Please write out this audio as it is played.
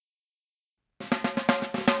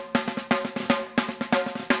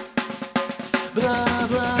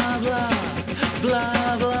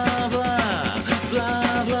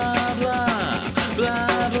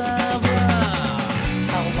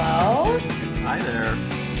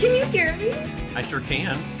Can you hear me? I sure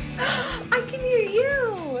can. I can hear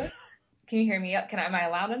you. Can you hear me? Am I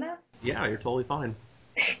loud enough? Yeah, you're totally fine.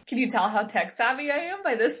 Can you tell how tech savvy I am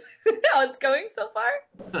by this, how it's going so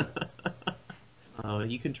far?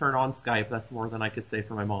 You can turn on Skype. That's more than I could say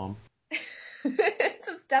for my mom. It's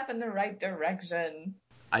a step in the right direction.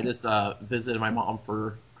 I just visited my mom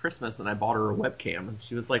for Christmas and I bought her a webcam and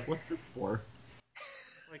she was like, "What's this for?"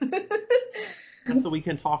 Like, that's so we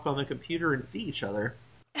can talk on the computer and see each other.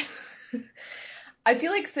 I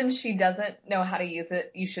feel like since she doesn't know how to use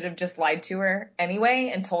it, you should have just lied to her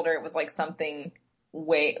anyway and told her it was like something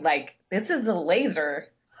like, this is a laser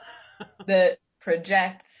that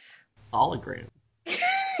projects Holograms.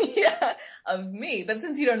 yeah, of me. But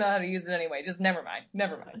since you don't know how to use it anyway, just never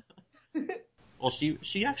mind. Well,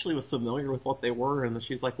 she actually was familiar with what they were and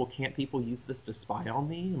she's like, "Well, can't people use this to spy on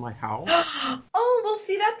me in my house?" Oh, well,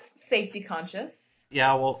 see, that's safety conscious.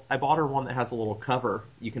 Yeah, well, I bought her one that has a little cover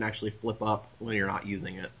you can actually flip up when you're not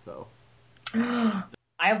using it, so. I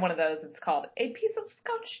have one of those. It's called a piece of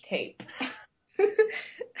Scotch tape.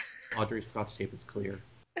 Audrey's Scotch tape is clear.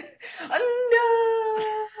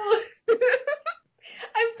 Oh, no!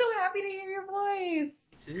 I'm so happy to hear your voice.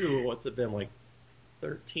 Too. What's it been, like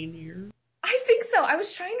 13 years? I think so. I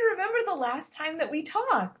was trying to remember the last time that we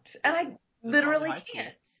talked, and I literally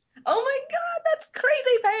can't. Oh my god, that's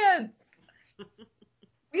crazy pants!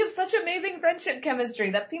 We have such amazing friendship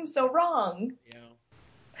chemistry. That seems so wrong. Yeah.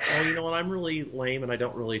 Well, you know what? I'm really lame and I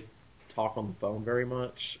don't really talk on the phone very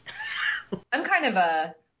much. I'm kind of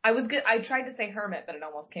I was good. I tried to say hermit, but it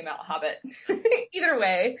almost came out hobbit. Either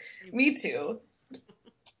way, me too.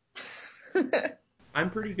 I'm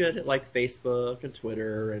pretty good at like Facebook and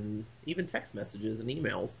Twitter and even text messages and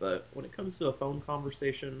emails, but when it comes to a phone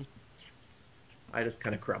conversation, I just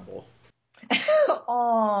kind of crumble.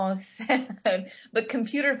 Oh, sad. But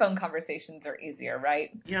computer phone conversations are easier, right?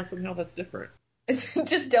 Yeah, somehow that's different.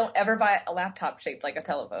 Just don't ever buy a laptop shaped like a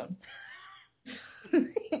telephone.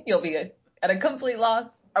 You'll be at a complete loss.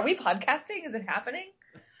 Are we podcasting? Is it happening?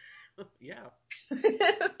 Yeah. As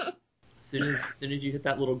soon as you hit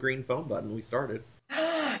that little green phone button, we started.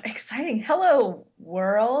 Exciting. Hello,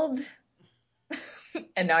 world.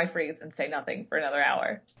 And now I freeze and say nothing for another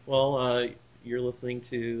hour. Well, you're listening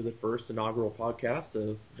to the first inaugural podcast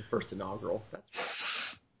of the first inaugural.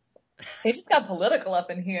 That's They just got political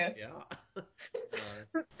up in here. yeah.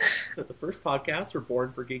 The first podcast for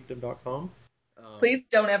bornforgeekdom.com. Please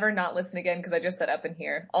don't ever not listen again because I just said up in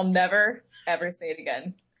here. I'll never ever say it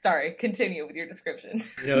again. Sorry, continue with your description.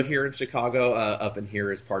 You know, here in Chicago, up in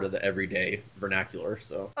here is part of the everyday vernacular,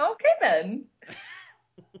 so. Okay then.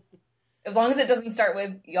 As long as it doesn't start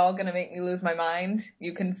with y'all gonna make me lose my mind,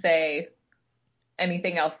 you can say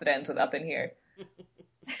anything else that ends with up in here.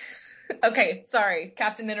 Okay, sorry.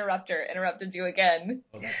 Captain Interrupter interrupted you again.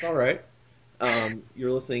 Oh, that's alright.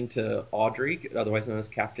 You're listening to Audrey, otherwise known as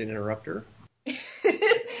Captain Interrupter.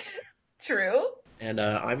 True. And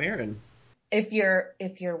I'm Aaron. If you're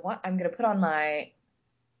what, I'm gonna put on my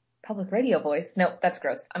public radio voice. No, that's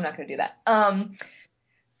gross. I'm not gonna do that.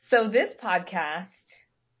 So this podcast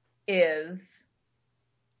is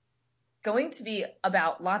going to be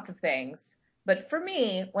about lots of things. But for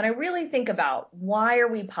me, when I really think about why are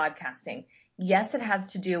we podcasting, yes, it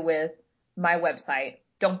has to do with my website.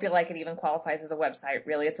 Don't feel like it even qualifies as a website.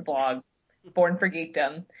 Really, it's a blog, Born for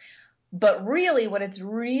Geekdom. But really, what it's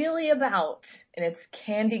really about in its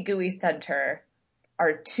candy gooey center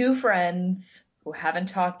are two friends who haven't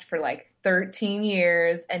talked for like 13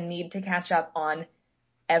 years and need to catch up on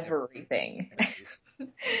everything.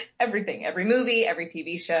 Everything, every movie, every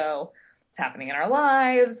TV show, what's happening in our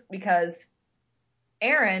lives, because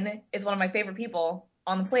Aaron is one of my favorite people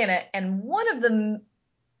on the planet and one of the,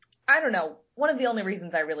 I don't know, one of the only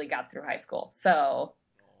reasons I really got through high school. So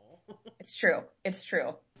it's true. It's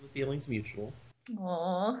true. The feeling's mutual.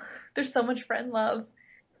 Aw, there's so much friend love.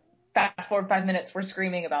 Fast forward 5 minutes, we're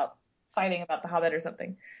screaming about fighting about the Hobbit or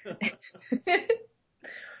something.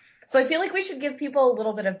 So I feel like we should give people a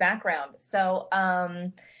little bit of background. So,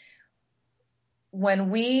 when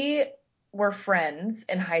we were friends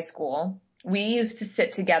in high school, we used to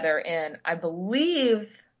sit together in, I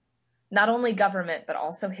believe, not only government, but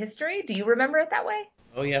also history. Do you remember it that way?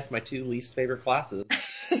 Oh yes, my two least favorite classes.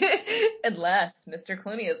 Unless Mr.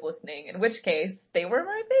 Clooney is listening, in which case they were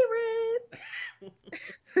my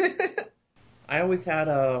favorite. I always had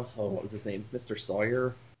what was his name? Mr.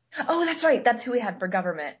 Sawyer. Oh, that's right. That's who we had for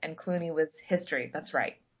government, and Clooney was history. That's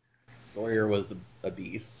right. Sawyer was a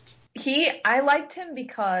beast. I liked him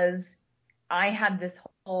because I had this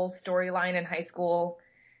whole storyline in high school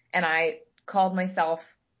and I called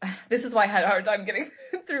myself this is why I had a hard time getting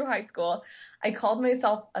through high school. I called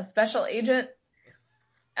myself a special agent,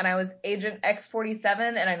 and I was Agent X47,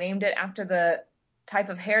 and I named it after the type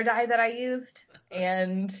of hair dye that I used.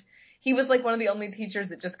 And he was like one of the only teachers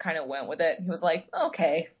that just kind of went with it. He was like,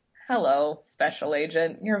 okay, hello, special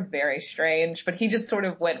agent. You're very strange. But he just sort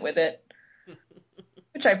of went with it,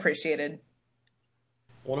 which I appreciated.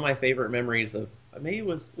 One of my favorite memories of maybe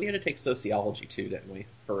was we had to take sociology too, didn't we?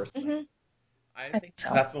 First. Mm-hmm. I think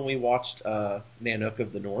that's when we watched Nanook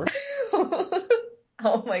of the North.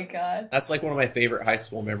 Oh my god. That's like one of my favorite high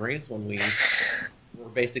school memories when we were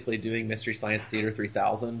basically doing Mystery Science Theater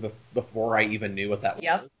 3000 before I even knew what that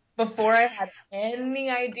was. Before I had any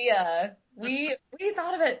idea. We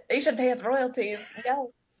thought of it. They should pay us royalties. Yes.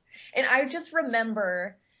 And I just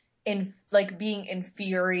remember being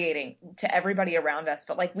infuriating to everybody around us,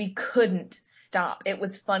 but like we couldn't stop. It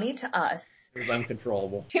was funny to us. It was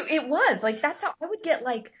uncontrollable. It was like, that's how I would get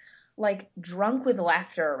like drunk with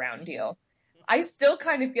laughter around you. I still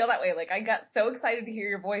kind of feel that way. Like I got so excited to hear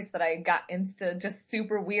your voice that I got into just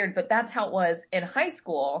super weird, but that's how it was in high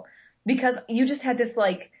school because you just had this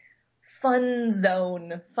like fun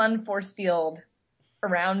zone, fun force field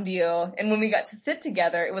around you. And when we got to sit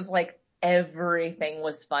together, it was like everything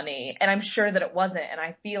was funny. And I'm sure that it wasn't. And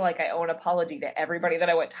I feel like I owe an apology to everybody that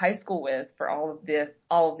I went to high school with for all of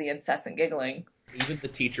the incessant giggling. Even the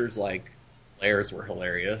teachers like Blair's were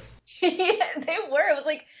hilarious. Yeah, they were. It was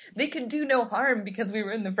like they could do no harm because we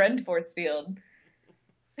were in the friend force field.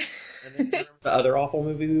 And then remember the other awful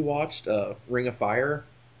movie we watched, Ring of Fire?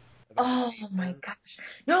 Oh my gosh.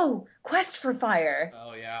 No, Quest for Fire.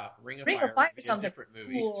 Oh yeah, Ring of Ring of Fire Fire would be a sounds like different a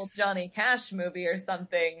movie. cool Johnny Cash movie or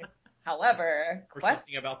something. However, Or Quest,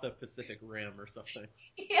 something about the Pacific Rim or something.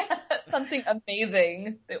 yeah, something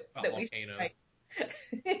amazing that we should write.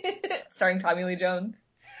 Starring Tommy Lee Jones.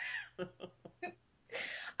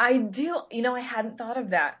 I do, I hadn't thought of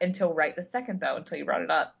that until right this second though, until you brought it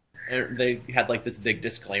up. And they had like this big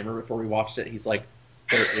disclaimer before we watched it. He's like,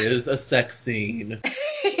 there is a sex scene.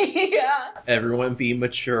 Yeah. Everyone be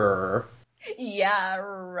mature. Yeah,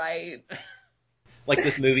 right. Like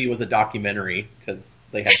this movie was a documentary because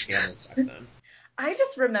they had cameras back then. I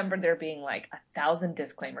just remember there being like 1,000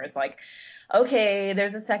 disclaimers, like, okay,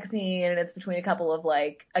 there's a sex scene and it's between a couple of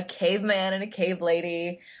like a caveman and a cave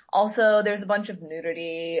lady. Also, there's a bunch of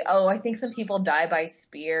nudity. Oh, I think some people die by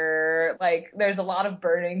spear. Like, there's a lot of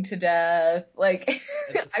burning to death. Like,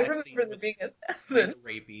 I remember there being a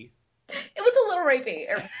rapey. It was a little rapey.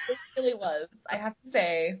 It really was. I have to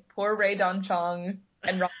say, poor Ray Don Chong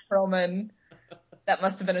and Ron Perlman. That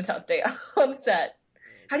must have been a tough day on set.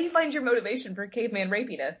 How do you find your motivation for caveman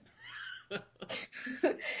rapiness?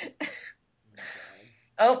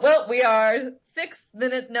 Oh, well, we are 8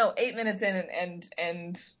 minutes in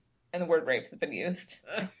and the word rapes has been used.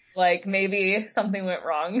 Like maybe something went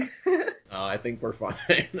wrong. Oh, I think we're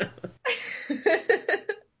fine.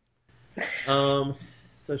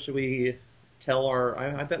 So should we tell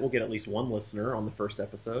I bet we'll get at least one listener on the first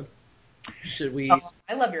episode. Should we? Oh,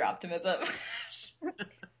 I love your optimism.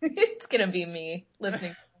 It's gonna be me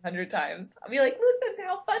listening 100 times. I'll be like, listen to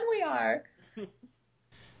how fun we are.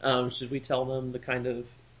 Should we tell them the kind of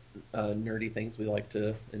nerdy things we like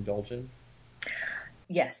to indulge in?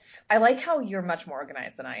 Yes. I like how you're much more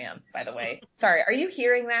organized than I am, by the way. Sorry, are you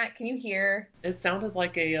hearing that? Can you hear? It sounded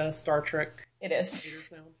like a Star Trek. It is.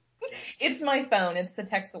 Sound. It's my phone. It's the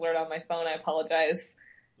text alert on my phone. I apologize.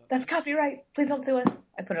 That's copyright. Please don't sue us.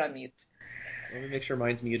 I put it on mute. Let me make sure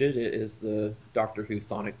mine's muted. It is the Doctor Who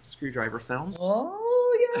sonic screwdriver sound.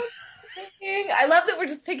 Oh, yeah. I love that we're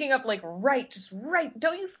just picking up just right.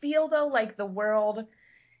 Don't you feel though like the world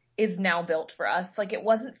is now built for us? Like it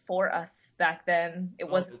wasn't for us back then. It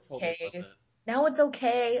wasn't okay. Wasn't. Now it's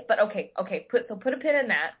okay. But okay. Put a pin in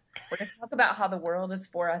that. We're going to talk about how the world is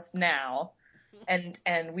for us now. And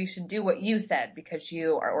we should do what you said because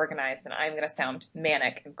you are organized and I'm going to sound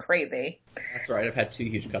manic and crazy. That's right. I've had 2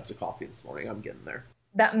 huge cups of coffee this morning. I'm getting there.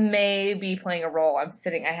 That may be playing a role.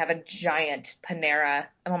 I have a giant Panera.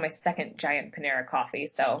 I'm on my second giant Panera coffee.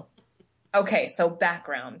 So, okay. So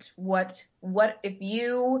background. What if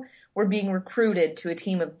you were being recruited to a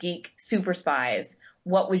team of geek super spies?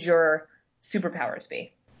 What would your superpowers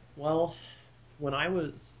be? Well, when I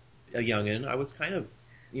was a youngin', I was kind of,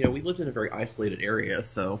 we lived in a very isolated area,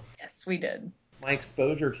 so. Yes, we did. My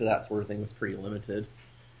exposure to that sort of thing was pretty limited.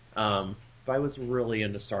 But I was really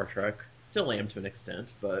into Star Trek. Still am to an extent,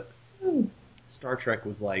 but Star Trek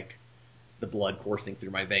was like the blood coursing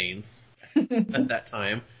through my veins at that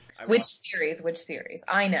time. Which series?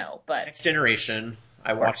 I know, but... Next Generation.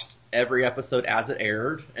 I watched every episode as it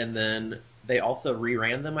aired, and then they also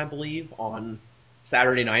reran them, I believe, on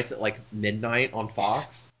Saturday nights at like midnight on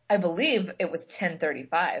Fox. I believe it was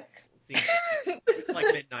 10:35. It's like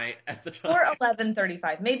midnight at the time. Or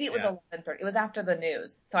 11:35. Maybe it was Yeah. 11:30. It was after the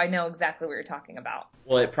news, so I know exactly what you're talking about.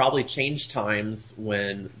 Well, it probably changed times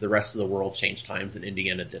when the rest of the world changed times and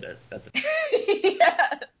Indiana didn't at the time.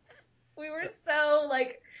 Yes. We were so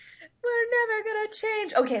like, we're never gonna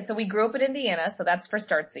change. Okay, so we grew up in Indiana, so that's for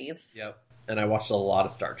startsies. Yep. And I watched a lot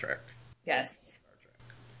of Star Trek. Yes.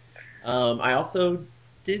 I also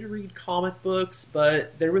did read comic books,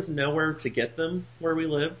 but there was nowhere to get them where we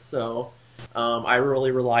lived, so I really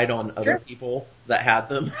relied on other people that had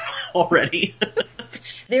them already.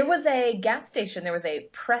 There was a gas station, there was a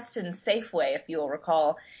Preston Safeway, if you'll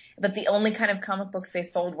recall, but the only kind of comic books they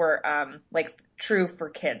sold were, like true for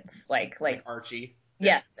kids, like Archie.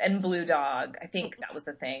 yes, and Blue Dog. I think that was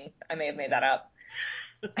a thing. I may have made that up.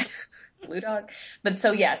 Blue Dog. But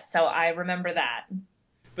so yes, so I remember that.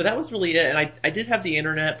 But that was really it, and I did have the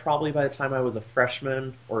internet probably by the time I was a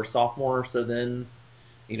freshman or a sophomore, so then,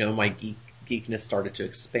 my geekness started to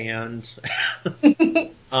expand.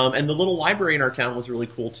 And the little library in our town was really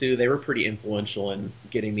cool too. They were pretty influential in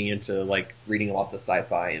getting me into like reading lots of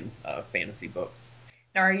sci-fi and fantasy books.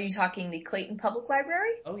 Now, are you talking the Clayton Public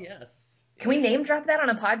Library? Oh yes. Can we name drop that on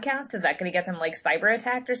a podcast? Is that going to get them like cyber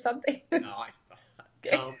attacked or something? No,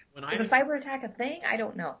 Is a cyber attack a thing? I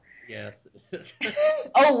don't know. Yes, it is.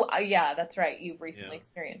 Oh, yeah, that's right. You've recently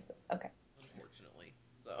experienced this. Okay. Unfortunately.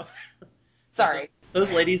 So. Sorry.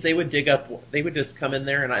 Those ladies, they would just come in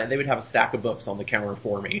there and they would have a stack of books on the counter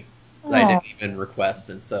for me that I didn't even request.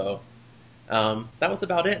 And so, that was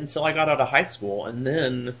about it until I got out of high school, and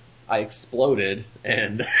then I exploded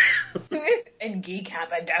and and geek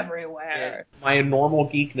happened everywhere. And my normal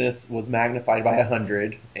geekness was magnified by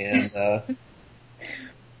 100, and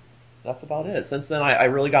that's about it. Since then, I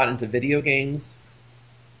really got into video games.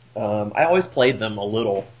 I always played them a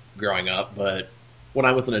little growing up, but when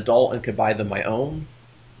I was an adult and could buy them my own,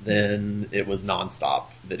 then it was nonstop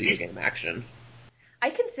video game action.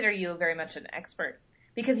 I consider you very much an expert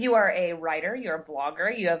because you are a writer, you're a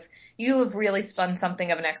blogger, you have really spun something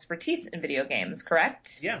of an expertise in video games,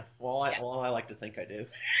 correct? Yeah. Well, I like to think I do.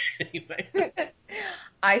 Anyway.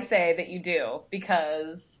 I say that you do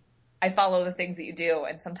because I follow the things that you do,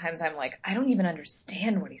 and sometimes I'm like, I don't even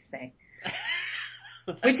understand what he's saying.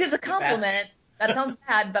 Which is a compliment. That sounds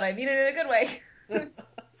bad, but I mean it in a good way.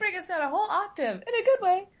 Bring us down a whole octave in a good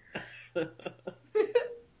way.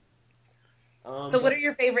 So what are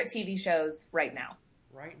your favorite TV shows right now?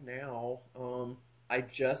 Right now, I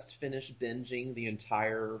just finished binging the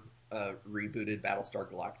entire rebooted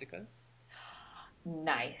Battlestar Galactica.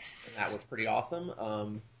 Nice. And that was pretty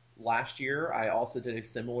awesome. Last year, I also did a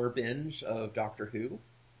similar binge of Doctor Who.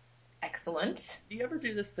 Excellent. Do you ever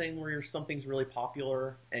do this thing where something's really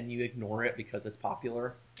popular and you ignore it because it's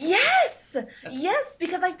popular? Yes! Yes,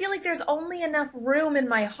 because I feel like there's only enough room in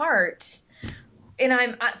my heart, and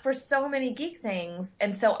I'm for so many geek things,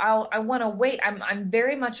 and so I want to wait. I'm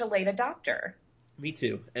very much a late adopter. Me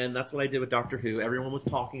too, and that's what I did with Doctor Who. Everyone was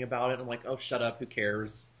talking about it, and I'm like, oh, shut up, who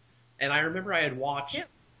cares? And I remember I had watched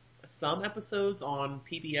some episodes on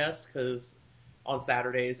PBS because on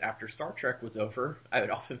Saturdays after Star Trek was over, I would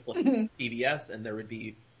often flip PBS and there would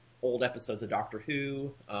be old episodes of Doctor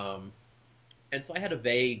Who. And so I had a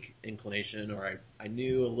vague inclination, or I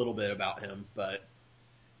knew a little bit about him, but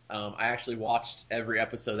I actually watched every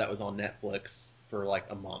episode that was on Netflix for like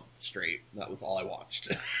a month straight. That was all I watched.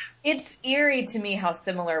 It's eerie to me how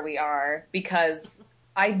similar we are because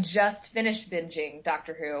I just finished binging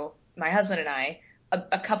Doctor Who, my husband and I,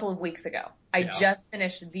 a couple of weeks ago. I just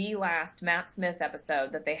finished the last Matt Smith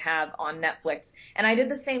episode that they have on Netflix, and I did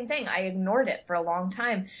the same thing. I ignored it for a long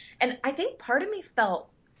time, and I think part of me felt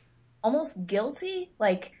almost guilty,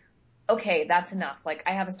 like, okay, that's enough. Like,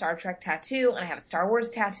 I have a Star Trek tattoo, and I have a Star Wars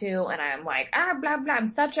tattoo, and I'm like, blah, blah, I'm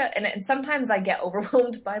such a, and sometimes I get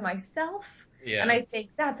overwhelmed by myself, and I think,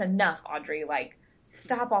 that's enough, Audrey, like,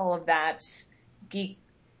 stop all of that geek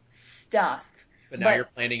stuff. But now you're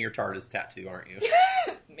planning your TARDIS tattoo, aren't you?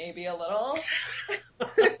 Maybe a little.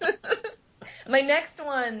 My next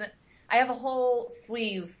one, I have a whole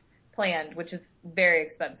sleeve planned, which is very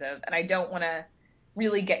expensive, and I don't want to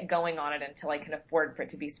really get going on it until I can afford for it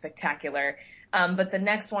to be spectacular. But the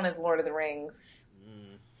next one is Lord of the Rings.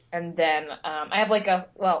 And then, I have like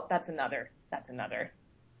that's another.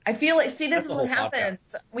 I feel like, see, this is what happens.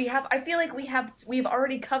 I feel like we've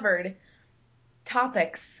already covered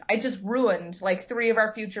topics. I just ruined like 3 of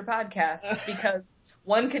our future podcasts because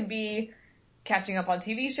one could be catching up on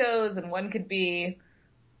TV shows and one could be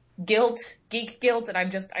geek guilt, and I'm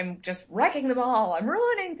just wrecking them all. I'm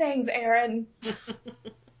ruining things, Aaron.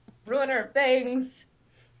 ruin our things.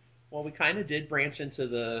 Well, we kind of did branch into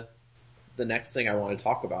the next thing I want to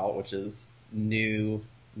talk about, which is new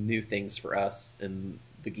things for us in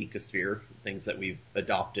the geekosphere, things that we've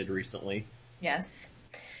adopted recently. Yes.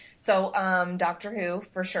 So, Doctor Who,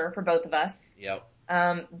 for sure, for both of us. Yep.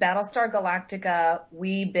 Battlestar Galactica,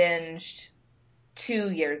 we binged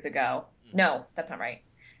 2 years ago. No, that's not right.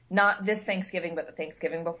 Not this Thanksgiving, but the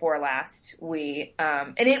Thanksgiving before last.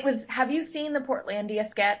 And it was, have you seen the Portlandia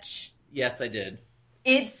sketch? Yes, I did.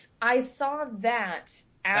 I saw that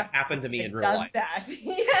That after happened to me we in had real done life. that.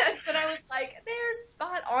 Yes, and I was like, they're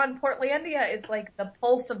spot on. Portlandia is like the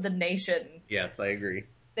pulse of the nation. Yes, I agree.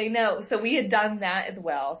 They know. So we had done that as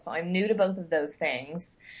well. So I'm new to both of those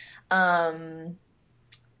things. Um,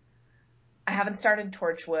 I haven't started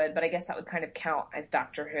Torchwood, but I guess that would kind of count as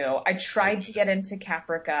Doctor Who. I tried to get into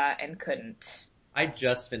Caprica and couldn't. I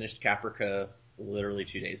just finished Caprica literally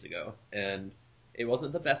 2 days ago, and it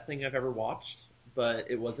wasn't the best thing I've ever watched, but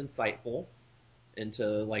it was insightful into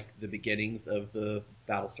like the beginnings of the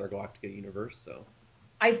Battlestar Galactica universe. So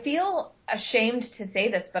I feel ashamed to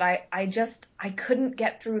say this, but I couldn't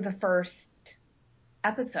get through the first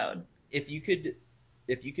episode. if you could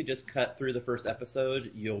if you could just cut through the first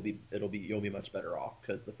episode, you'll be much better off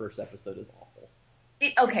because the first episode is awful.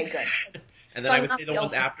 Okay, good. And So then I I'm would not say the ones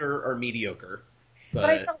guilty. after are mediocre. But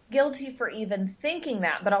I But felt guilty for even thinking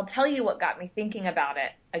that. But I'll tell you what got me thinking about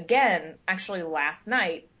it again, actually last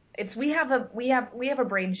night. We have a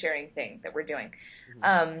brain sharing thing that we're doing.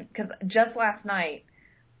 Cause just last night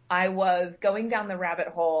I was going down the rabbit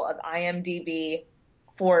hole of IMDb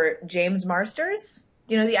for James Marsters.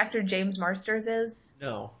 Do you know who the actor James Marsters is?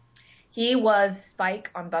 no, He was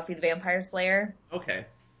Spike on Buffy the Vampire Slayer. okay.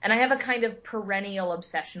 And I have a kind of perennial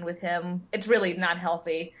obsession with him. It's really not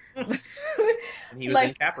healthy. And he was in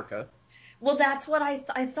Like, Caprica. well, that's what I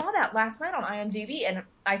saw that last night on IMDb, and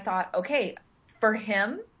I thought, okay, for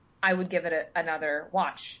him, I would give it another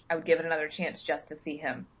watch. I would give it another chance just to see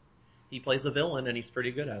him. He plays a villain, and he's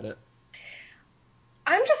pretty good at it.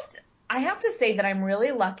 I have to say that I'm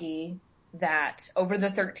really lucky that over the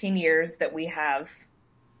 13 years that we have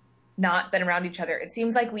not been around each other, it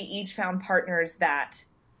seems like we each found partners that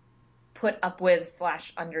put up with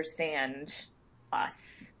 / understand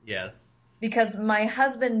us. Yes. Because my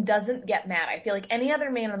husband doesn't get mad. I feel like any other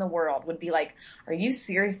man in the world would be like, are you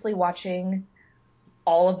seriously watching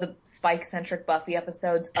all of the Spike-centric Buffy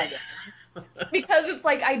episodes again? Because it's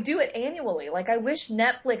like, I do it annually. Like, I wish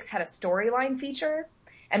Netflix had a storyline feature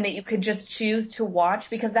and that you could just choose to watch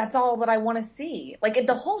because that's all that I want to see. Like,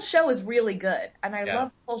 the whole show is really good and I Yeah.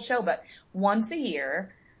 love the whole show, but once a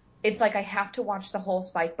year, it's like I have to watch the whole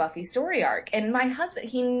Spike Buffy story arc. And my husband,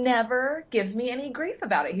 he never gives me any grief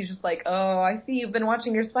about it. He's just like, oh, I see you've been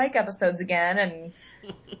watching your Spike episodes again, and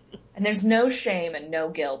there's no shame and no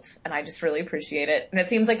guilt, and I just really appreciate it. And it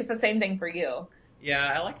seems like it's the same thing for you.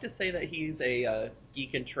 Yeah, I like to say that he's a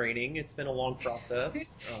geek in training. It's been a long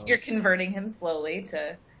process. You're converting him slowly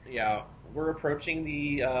to... Yeah, we're approaching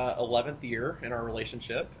the 11th year in our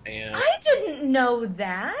relationship, and I didn't know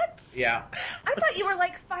that. yeah, I thought you were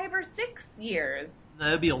like 5 or 6 years.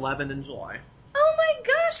 that'll be 11 in July. Oh my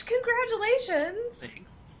gosh, congratulations. Thanks.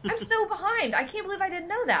 I'm so behind. I can't believe I didn't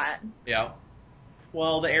know that. Yeah.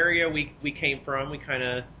 Well, the area we came from, I kind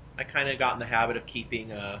of got in the habit of keeping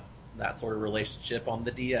that sort of relationship on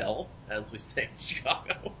the DL, as we say in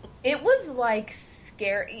Chicago. It was like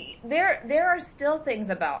scary. There are still things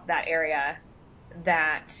about that area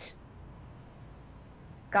that,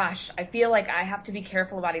 gosh, I feel like I have to be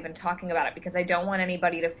careful about even talking about it because I don't want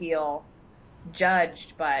anybody to feel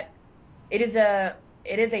judged, but it is a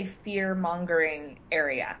fear-mongering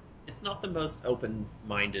area. It's not the most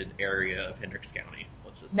open-minded area of Hendricks County.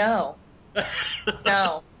 Let's just No, say.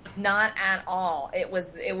 no, not at all.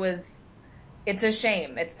 It's a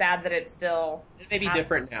shame. It's sad that it's still It may be happening.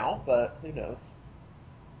 different now, but who knows?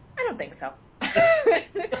 I don't think so.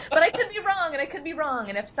 But I could be wrong, and I could be wrong.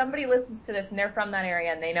 And if somebody listens to this and they're from that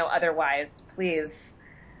area and they know otherwise, please,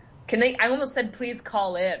 can they, I almost said please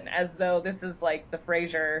call in as though this is like the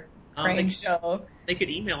Frasier prank show. They could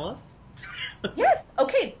email us. Yes.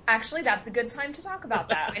 Okay. Actually, that's a good time to talk about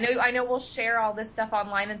that. I know we'll share all this stuff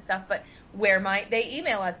online and stuff, but where might they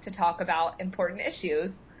email us to talk about important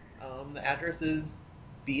issues? The address is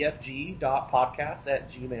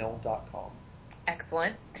bfg.podcast@gmail.com.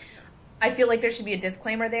 Excellent. I feel like there should be a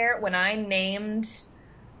disclaimer there. When I named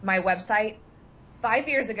my website 5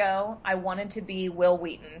 years ago, I wanted to be Will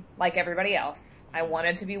Wheaton, like everybody else. I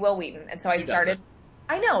wanted to be Will Wheaton. And so I Who started, doesn't?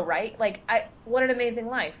 I know, right? Like, what an amazing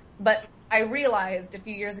life. But I realized a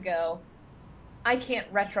few years ago, I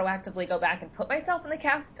can't retroactively go back and put myself in the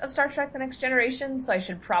cast of Star Trek The Next Generation, so I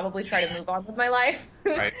should probably try to move on with my life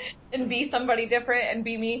Right. and be somebody different and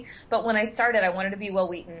be me. But when I started, I wanted to be Will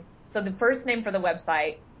Wheaton. So the first name for the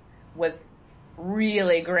website was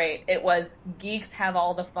really great. It was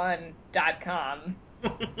geekshaveallthefun.com,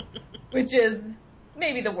 which is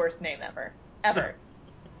maybe the worst name ever.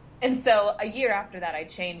 And so a year after that, I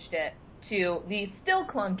changed it to the still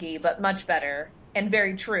clunky, but much better and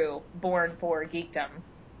very true Born for Geekdom,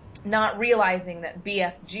 not realizing that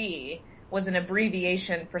BFG was an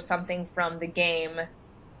abbreviation for something from the game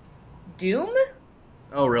Doom.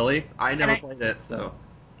 Oh, really? I never And played it, so.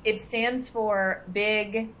 it stands for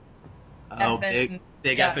Big Oh, Effin'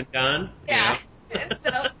 big Gun. effing gun? Yeah. And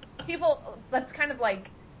so that's kind of like,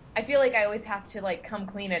 I feel like I always have to like come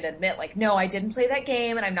clean and admit like, no, I didn't play that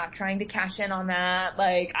game and I'm not trying to cash in on that.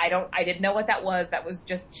 Like, I didn't know what that was. That was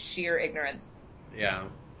just sheer ignorance Yeah.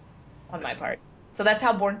 on my part. So that's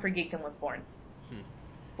how Born for Geekdom was born. Hmm.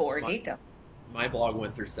 For My, Geekdom. my blog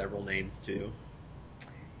went through several names, too.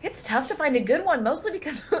 It's tough to find a good one, mostly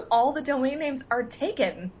because all the domain names are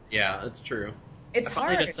taken. Yeah, that's true. It's I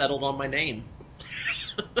finally hard. just settled on my name.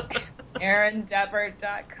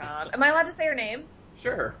 ErinDeppert.com. Am I allowed to say her name?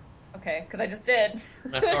 Sure. Okay, because I just did.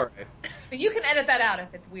 That's alright. But you can edit that out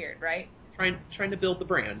if it's weird, right? Trying to build the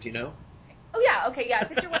brand, you know? Oh yeah, okay, yeah.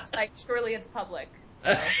 If it's your website, surely it's public.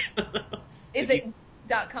 So is it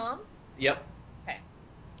 .com? Yep. Okay.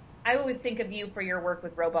 I always think of you for your work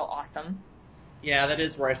with Robo Awesome, Yeah, that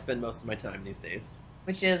is where I spend most of my time these days.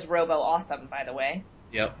 which is Robo Awesome, by the way.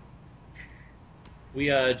 Yep. We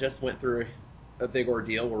just went through a big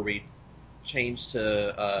ordeal where we changed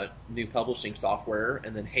to new publishing software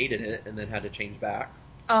and then hated it and then had to change back.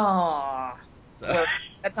 Aww. So Work.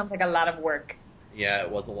 That sounds like a lot of work. yeah, it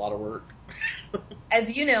was a lot of work.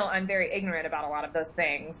 As you know, I'm very ignorant about a lot of those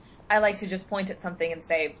things. I like to just point at something and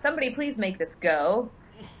say, somebody please make this go.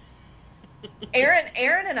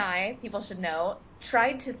 Erin and I, people should know,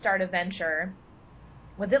 tried to start a venture.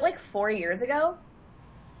 Was it like 4 years ago?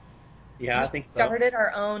 Yeah, I We think so. started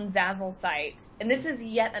our own Zazzle site. And this is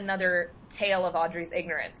yet another tale of Audrey's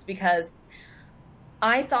ignorance because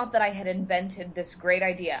I thought that I had invented this great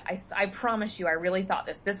idea. I promise you, I really thought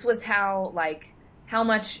this. This was how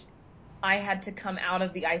much I had to come out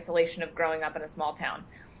of the isolation of growing up in a small town.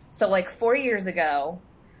 So like 4 years ago,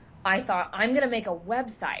 I thought I'm going to make a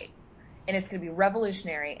website and it's going to be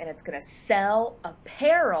revolutionary and it's going to sell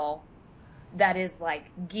apparel that is like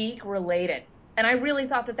geek related. And I really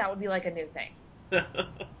thought that would be like a new thing,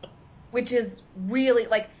 which is really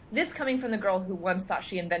like this coming from the girl who once thought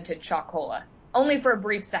she invented Chocola. Only for a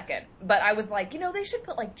brief second. But I was like, they should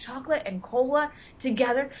put like chocolate and cola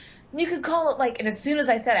together. You could call it like, and as soon as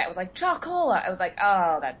I said it, I was like, Chocola. I was like,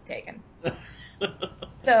 oh, that's taken.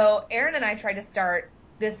 So Erin and I tried to start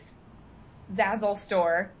this Zazzle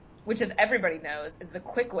store, which as everybody knows is the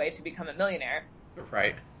quick way to become a millionaire.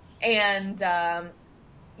 Right. And,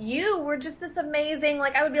 you were just this amazing,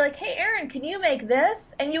 like I would be like, hey Erin, can you make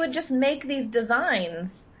this? And you would just make these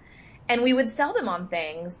designs and we would sell them on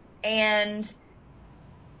things. And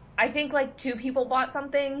I think like 2 people bought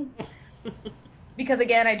something because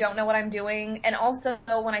again, I don't know what I'm doing. And also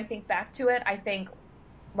when I think back to it, I think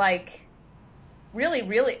like really,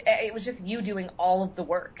 really, it was just you doing all of the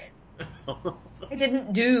work. I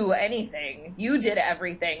didn't do anything. You did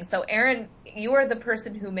everything. So Erin, you are the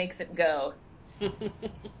person who makes it go. I actually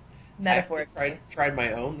Metaphorically. tried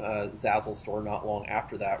my own Zazzle store not long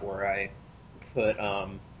after that, where I put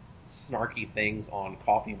snarky things on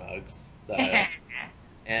coffee mugs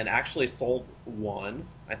and actually sold one.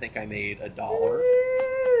 I think I made $1.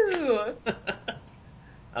 Woo!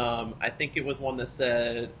 I think it was one that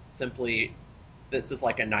said simply, "This is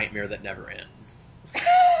like a nightmare that never ends."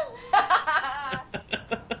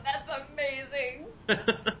 That's amazing.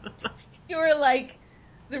 You were like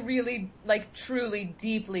the really, like truly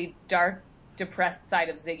deeply dark, depressed side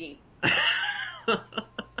of Ziggy.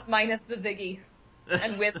 Minus the Ziggy.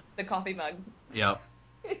 And with the coffee mug. Yep.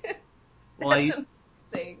 Well, That's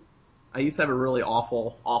amazing. I used to have a really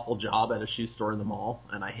awful job at a shoe store in the mall,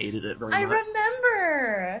 and I hated it very I much.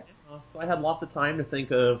 remember. So I had lots of time to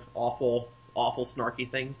think of awful snarky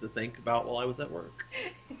things to think about while I was at work.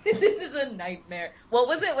 This is a nightmare. What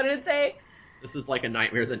was it? What did it say? This is like a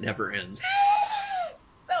nightmare that never ends.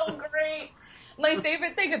 So great. My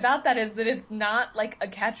favorite thing about that is that it's not like a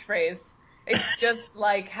catchphrase. It's just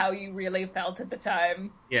like how you really felt at the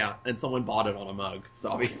time. Yeah, and someone bought it on a mug, so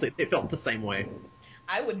obviously they felt the same way.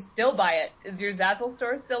 I would still buy it. Is your Zazzle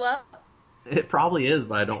store still up? It probably is,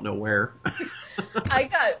 but I don't know where. I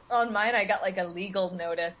got, on mine, I got like a legal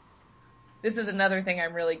notice. This is another thing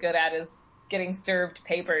I'm really good at is getting served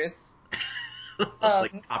papers.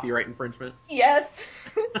 Like copyright infringement? Yes.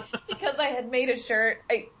 Because I had made a shirt,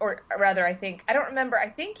 I don't remember. I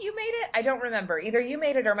think you made it. I don't remember. Either you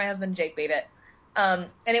made it or my husband Jake made it.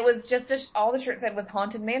 And it was just all the shirt said was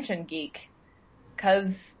Haunted Mansion Geek.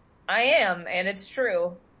 Cause I am, and it's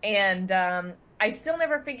true. And, I still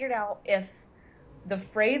never figured out if the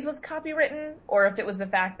phrase was copywritten or if it was the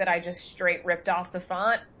fact that I just straight ripped off the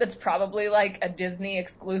font. That's probably like a Disney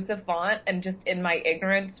exclusive font, and just in my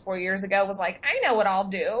ignorance 4 years ago was like, I know what I'll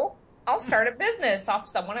do. I'll start a business off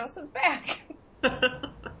someone else's back.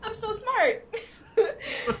 I'm so smart.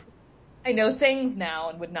 I know things now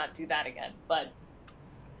and would not do that again, but.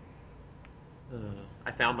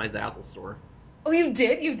 I found my Zazzle store. Oh, you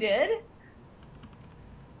did? You did?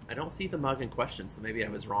 I don't see the mug in question, so maybe I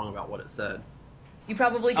was wrong about what it said. You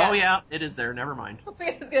probably got. Oh yeah, it is there. Never mind.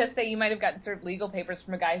 I was gonna say you might have gotten sort of legal papers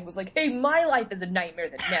from a guy who was like, "Hey, my life is a nightmare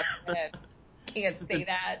that never ends." Can't say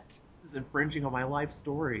that. This is infringing on my life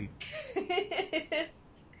story.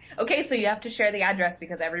 Okay, so you have to share the address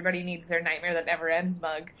because everybody needs their nightmare that never ends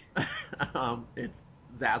mug. It's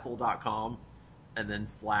Zazzle.com and then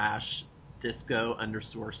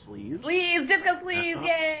 /disco_sleeves. Sleeves, disco sleeves,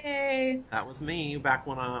 yay! That was me back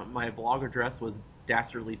when my blog address was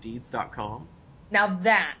dastardlydeeds.com. Now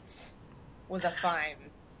that was a fine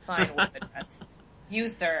web address. You,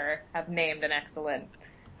 sir, have named an excellent.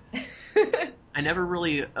 I never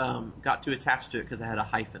really got too attached to it because I had a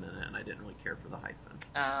hyphen in it, and I didn't really care for the hyphen.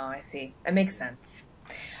 Oh, I see. It makes sense.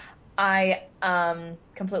 I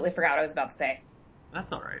completely forgot what I was about to say.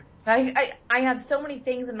 That's all right. I have so many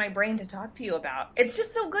things in my brain to talk to you about. It's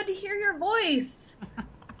just so good to hear your voice.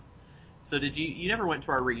 So you never went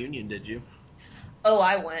to our reunion, did you? Oh,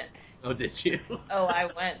 I went. Oh, did you? Oh, I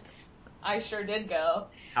went. I sure did go.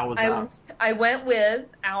 How was that? I went with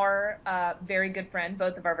our very good friend,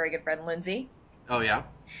 both of our very good friend, Lindsay. Oh, yeah?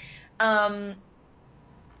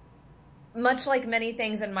 Much like many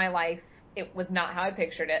things in my life, it was not how I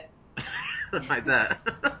pictured it. I bet.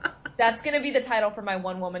 That's going to be the title for my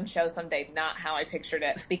one-woman show someday, Not How I Pictured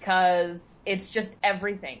It, because it's just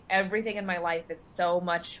everything. Everything in my life is so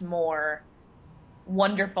much more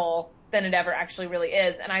wonderful than it ever actually really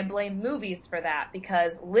is. And I blame movies for that,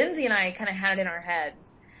 because Lindsay and I kind of had it in our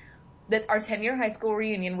heads that our 10-year high school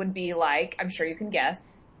reunion would be like, I'm sure you can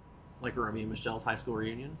guess. Like Romeo and Michelle's high school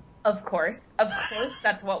reunion? Of course,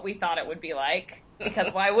 that's what we thought it would be like,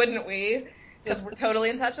 because why wouldn't we? Because we're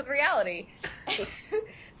totally in touch with reality.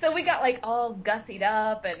 So we got like all gussied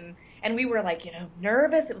up and we were like,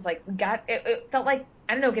 nervous. It was like, it felt like,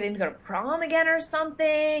 I don't know, getting to go to prom again or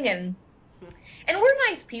something. And we're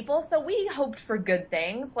nice people, so we hoped for good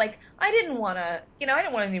things. Like, I didn't want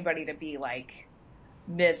anybody to be like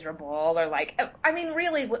miserable or like, I mean,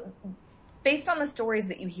 really, based on the stories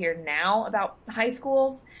that you hear now about high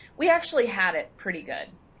schools, we actually had it pretty good.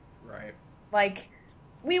 Right. Like,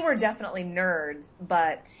 we were definitely nerds,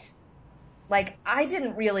 but like, I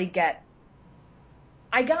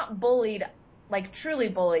got bullied, like truly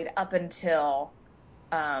bullied up until,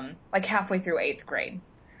 like halfway through 8th grade.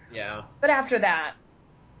 Yeah. But after that,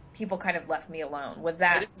 people kind of left me alone. Was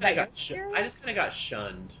that your experience? I just kind of got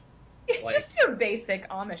shunned. Like, just your basic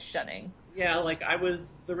Amish shunning. Yeah, like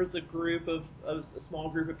there was a group of a small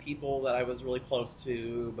group of people that I was really close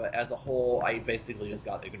to, but as a whole, I basically just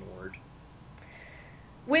got ignored.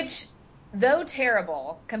 Which, though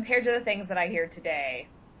terrible, compared to the things that I hear today.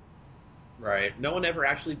 Right. No one ever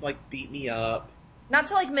actually, like, beat me up. Not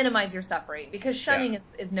to, like, minimize your suffering, because shunning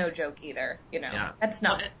is no joke either, Yeah. That's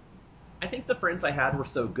not. Well, I think the friends I had were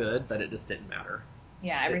so good that it just didn't matter.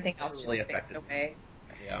 Yeah, everything else really just affected faded away.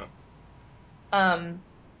 Yeah.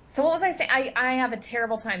 So what was I saying? I have a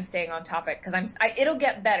terrible time staying on topic because it'll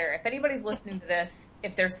get better. If anybody's listening to this,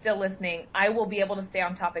 if they're still listening, I will be able to stay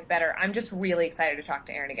on topic better. I'm just really excited to talk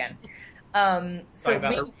to Aaron again. So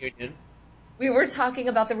about a reunion. We were talking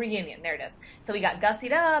about the reunion. There it is. So we got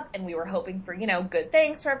gussied up and we were hoping for, good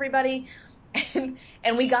things for everybody. And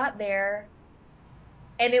we got there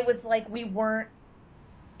and it was like we weren't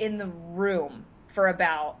in the room for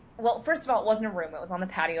first of all, it wasn't a room. It was on the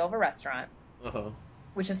patio of a restaurant. Uh-huh.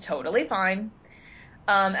 Which is totally fine.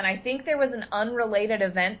 And I think there was an unrelated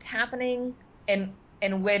event happening in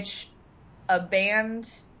which a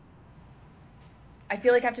band, I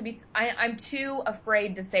feel like I'm too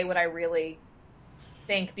afraid to say what I really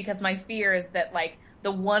think because my fear is that like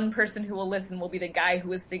the one person who will listen will be the guy who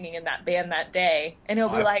was singing in that band that day. And he'll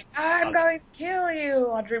be like, I'm going to kill you,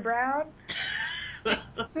 Audrey Brown.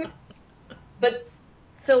 But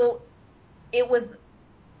so it was,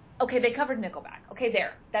 okay, they covered Nickelback. Okay,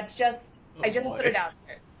 there. That's just, I just put it out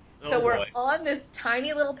there. Oh So we're boy. on this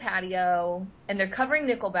tiny little patio and they're covering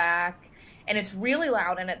Nickelback and it's really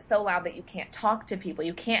loud and it's so loud that you can't talk to people.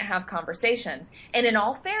 You can't have conversations. And in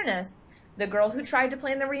all fairness, the girl who tried to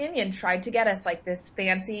plan the reunion tried to get us like this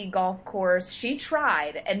fancy golf course. She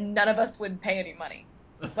tried and none of us would pay any money.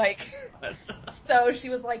 Like, so she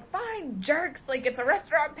was like, fine, jerks, like it's a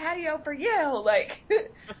restaurant patio for you. Like,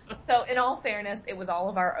 so in all fairness, it was all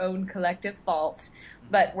of our own collective fault.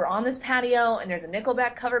 But we're on this patio and there's a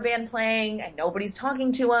Nickelback cover band playing and nobody's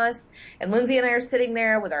talking to us. And Lindsay and I are sitting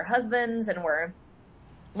there with our husbands and we're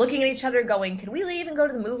looking at each other going, can we leave and go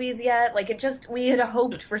to the movies yet? Like we had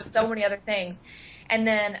hoped for so many other things. And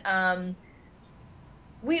then,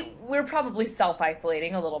 we're probably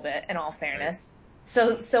self-isolating a little bit in all fairness.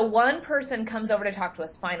 So one person comes over to talk to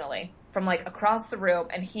us finally from like across the room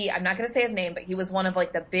and I'm not going to say his name, but he was one of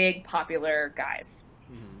like the big popular guys,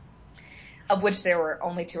 of which there were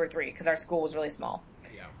only 2 or 3 because our school was really small.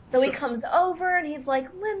 Yeah. So he comes over and he's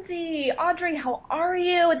like, Lindsay, Audrey, how are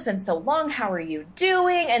you? It's been so long. How are you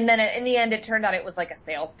doing? And then in the end, it turned out it was like a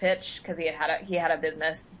sales pitch because he had a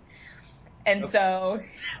business. And so,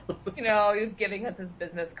 he was giving us his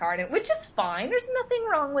business card, which is fine. There's nothing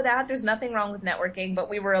wrong with that. There's nothing wrong with networking, but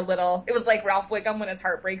it was like Ralph Wiggum when his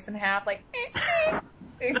heart breaks in half, like,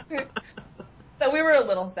 So we were a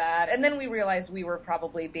little sad. And then we realized we were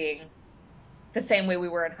probably being the same way we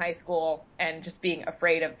were in high school and just being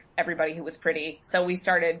afraid of everybody who was pretty. So we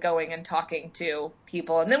started going and talking to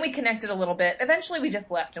people and then we connected a little bit. Eventually we just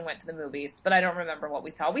left and went to the movies, but I don't remember what we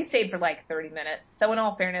saw. We stayed for like 30 minutes. So in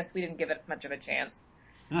all fairness, we didn't give it much of a chance.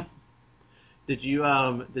 Did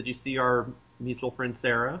you see our mutual friend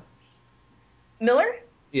Sarah? Miller?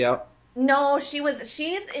 Yeah. No,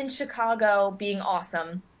 she's in Chicago being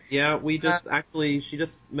awesome. Yeah, she just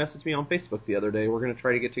messaged me on Facebook the other day. We're going to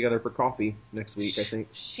try to get together for coffee next week, I think.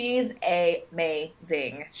 She's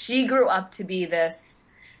amazing. She grew up to be this.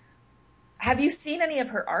 Have you seen any of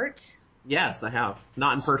her art? Yes, I have.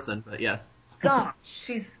 Not in person, but yes. Gosh,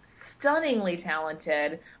 she's stunningly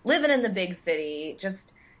talented, living in the big city,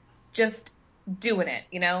 just doing it,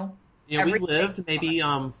 Yeah, we lived maybe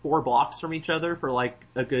 4 blocks from each other for like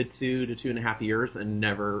a good 2 to 2.5 years and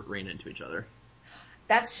never ran into each other.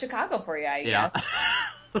 That's Chicago for you, I guess.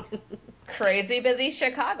 Yeah. Crazy busy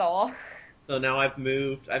Chicago. So now I've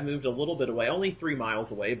moved a little bit away, only 3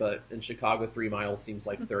 miles away, but in Chicago 3 miles seems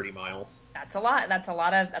like 30 miles. That's a lot. That's a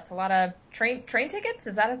lot of train tickets.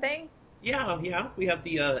 Is that a thing? Yeah. We have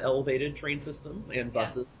the elevated train system and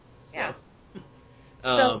buses. Yeah.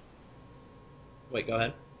 So, wait, go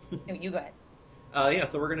ahead. No, you go ahead. Yeah,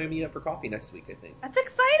 so we're gonna meet up for coffee next week, I think. That's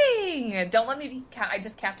exciting! Don't let me be, I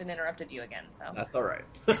just Captain interrupted you again, so. That's alright.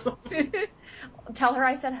 Tell her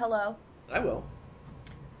I said hello. I will.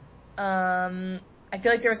 I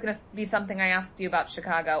feel like there was gonna be something I asked you about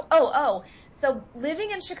Chicago. So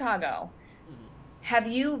living in Chicago, have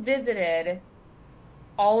you visited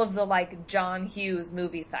all of the like John Hughes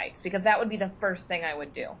movie sites? Because that would be the first thing I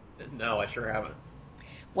would do. No, I sure haven't.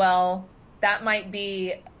 Well, that might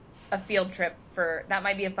be a field trip that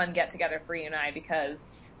might be a fun get together for you and I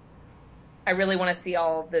because I really want to see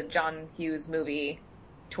all the John Hughes movie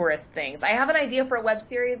tourist things. I have an idea for a web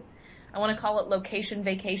series. I want to call it Location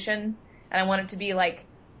Vacation and I want it to be like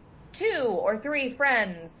 2 or 3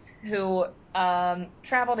 friends who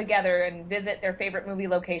travel together and visit their favorite movie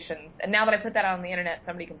locations. And now that I put that out on the internet,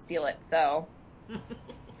 somebody can steal it. So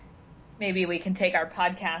maybe we can take our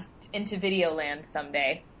podcast into Videoland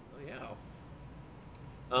someday. Oh, yeah.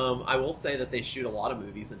 I will say that they shoot a lot of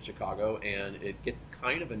movies in Chicago, and it gets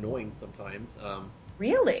kind of annoying sometimes.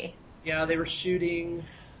 Really? Yeah, they were shooting,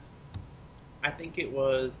 I think it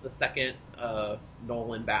was the second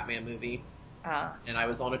Nolan Batman movie, and I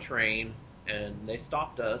was on a train, and they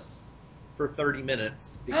stopped us for 30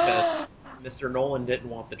 minutes because Mr. Nolan didn't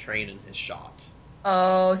want the train in his shot.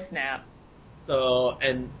 Oh, snap. So,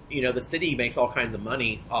 and, the city makes all kinds of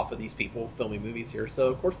money off of these people filming movies here, so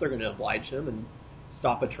of course they're going to oblige him and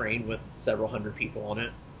stop a train with several hundred people on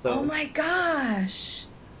it. So. Oh my gosh.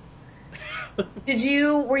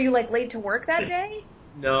 Were you like late to work that day?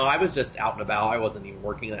 No, I was just out and about. I wasn't even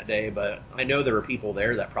working that day, but I know there were people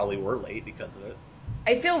there that probably were late because of it.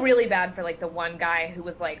 I feel really bad for like the one guy who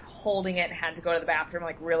was like holding it and had to go to the bathroom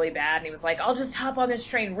like really bad and he was like, I'll just hop on this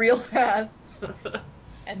train real fast.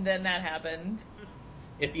 And then that happened.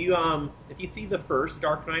 If you see the first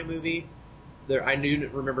Dark Knight movie, I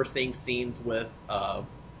remember seeing scenes with a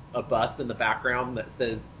bus in the background that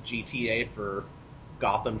says GTA for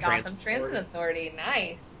Gotham Transit Authority.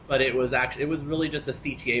 Nice. But it was really just a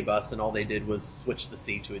CTA bus, and all they did was switch the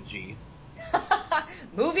C to a G.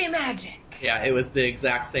 Movie magic. Yeah, it was the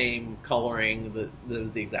exact same coloring. That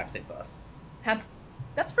was the exact same bus.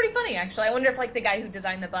 That's pretty funny, actually. I wonder if like the guy who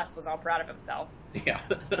designed the bus was all proud of himself. Yeah.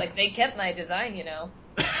 Like they kept my design, you know.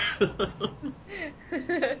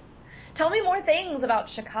 Tell me more things about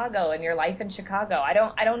Chicago and your life in Chicago. I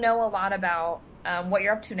don't know a lot about what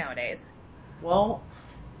you're up to nowadays. Well,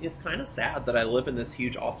 it's kind of sad that I live in this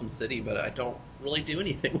huge, awesome city, but I don't really do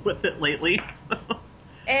anything with it lately.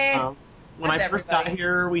 Eh, When that's I first got everybody.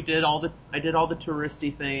 here, I did all the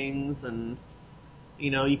touristy things, and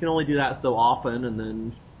you can only do that so often, and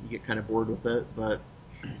then you get kind of bored with it. But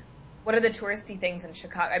What are the touristy things in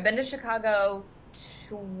Chicago? I've been to Chicago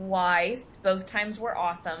twice. Both times were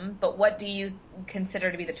awesome. But what do you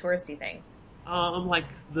consider to be the touristy things? like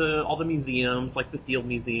all the museums, like the Field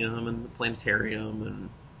Museum and the Planetarium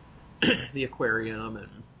and the Aquarium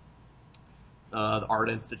and the Art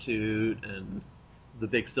Institute and the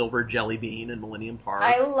Big Silver Jelly Bean in Millennium Park.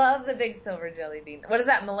 I love the big silver jelly bean. What is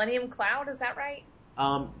that? Millennium Cloud? Is that right?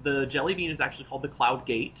 The Jelly Bean is actually called the Cloud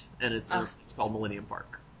Gate, and Oh, it's called Millennium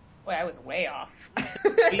Park. boy, I was way off.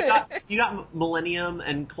 You got Millennium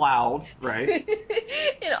and Cloud, right?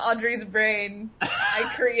 In Audrey's brain,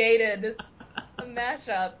 I created a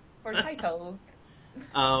mashup for titles.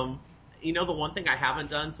 Um, the one thing I haven't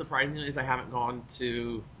done, surprisingly, is I haven't gone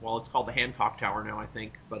to, well, it's called the Hancock Tower now, I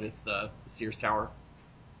think, but it's the Sears Tower.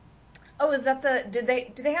 Oh, is that do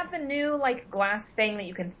they have the new like glass thing that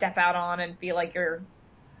you can step out on and feel like you're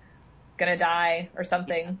gonna die or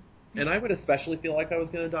something? And I would especially feel like I was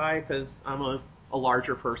going to die because I'm a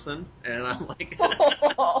larger person, and I'm like,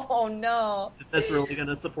 Oh no. is this really going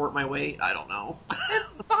to support my weight? I don't know.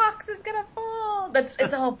 This box is gonna fall.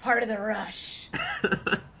 It's all part of the rush.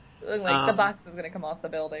 Like the um, box is gonna come off the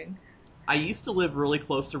building. I used to live really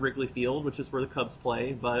close to Wrigley Field, which is where the Cubs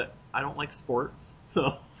play, but I don't like sports,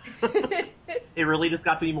 so it really just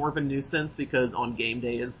got to be more of a nuisance because on game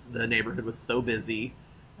days the neighborhood was so busy,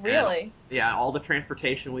 and Really? yeah, all the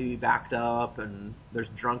transportation would be backed up, and there's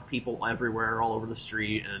drunk people everywhere, all over the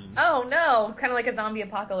street, and Oh no. It's kinda like a zombie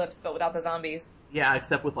apocalypse, but without the zombies. yeah,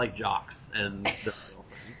 except with like jocks and their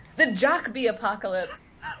The jockbee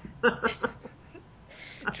apocalypse. girlfriends.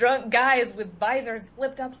 Drunk guys with visors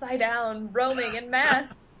flipped upside down, roaming en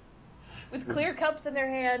masse, with With clear cups in their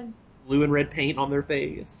hand. blue and red paint on their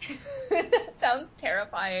face. That sounds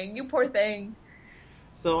terrifying. You poor thing.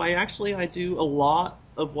 So I do a lot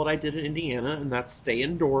of what I did in Indiana, and that's stay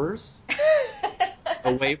indoors,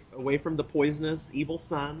 away from the poisonous evil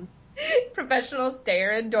sun. Professional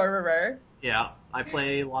stayer and doorer. Yeah, I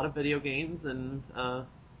play a lot of video games and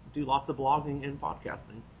do lots of blogging and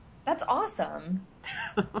podcasting. That's awesome.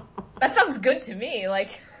 That sounds good to me.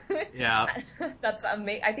 Like, Yeah, that's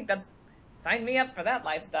amazing. I think sign me up for that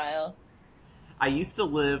lifestyle. I used to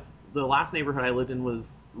live. The last neighborhood I lived in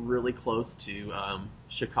was really close to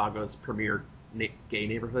Chicago's premier gay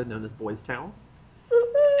neighborhood known as Boys Town,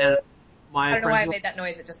 and I my don't know why friends I were made that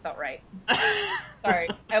noise. It just felt right. Sorry.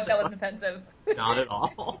 I hope that wasn't offensive. not at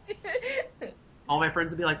all. All my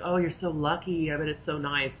friends would be like, "Oh, you're so lucky. I bet it's so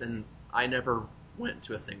nice." And I never went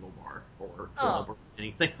to a single bar or club Oh. or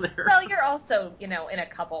anything there. Well, you're also, in a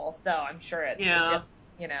couple, so I'm sure it's a Yeah,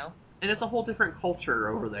 you know. and it's a whole different culture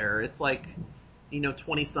over there. It's like,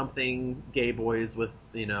 20 something gay boys with,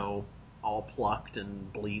 all plucked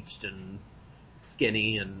and bleached and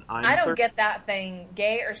skinny, and I I'm don't 30. get that thing,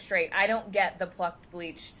 gay or straight. I don't get the plucked,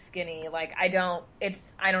 bleached, skinny. Like, I don't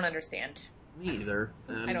understand. Me either.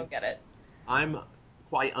 I And don't get it. I'm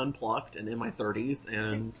quite unplucked and in my 30s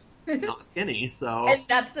and not skinny, so. And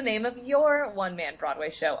that's the name of your one-man Broadway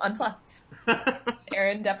show, Unplugged.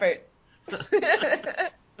 Aaron Deppert.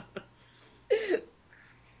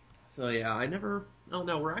 So yeah, I never. Oh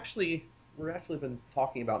no, we're actually been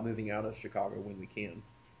talking about moving out of Chicago when we can.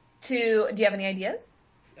 Do you have any ideas?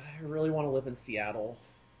 I really want to live in Seattle.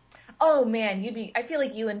 Oh man, I feel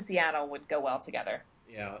like you and Seattle would go well together.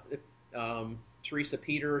 Yeah, Teresa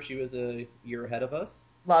Peter, she was a year ahead of us.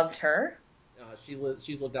 Loved her.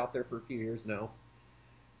 She's lived out there for a few years now.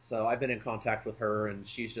 So I've been in contact with her, and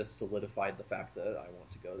she's just solidified the fact that I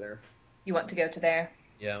want to go there. You want to go to there?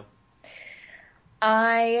 Yeah,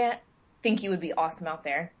 I think you would be awesome out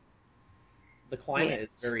there. the climate is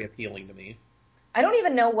And very appealing to me. I don't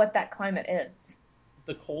even know what that climate is.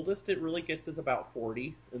 The coldest it really gets is about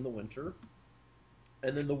 40 in the winter,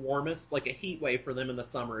 and then the warmest, like a heat wave for them in the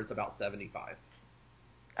summer, is about 75.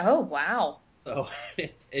 Oh, wow. So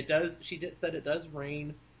it does. Said it does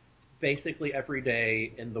rain basically every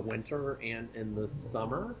day in the winter and in the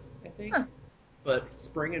summer, I think. Huh. But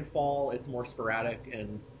spring and fall, it's more sporadic,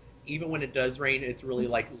 and even when it does rain, it's really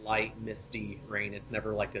like light, misty rain. It's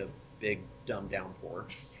never like a big dumb downpour.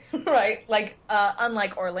 Right. Like,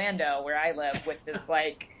 unlike Orlando, where I live, which is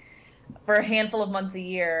like, for a handful of months a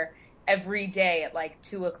year, every day at like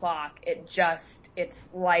 2:00, it's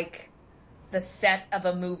like the set of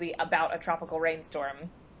a movie about a tropical rainstorm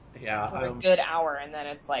Yeah, for a good hour, and then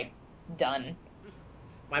it's like done.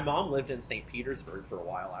 my mom lived in St. Petersburg for a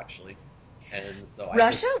while, actually, and so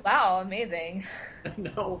Russia? Wow, amazing.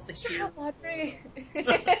 No, St. Shut up, Audrey.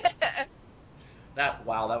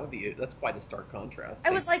 That's quite a stark contrast. I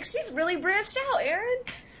was like, she's really branched out, Aaron.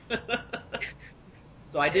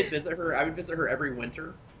 So I did visit her. I would visit her every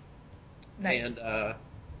winter, Nice. and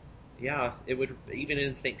yeah, it would, even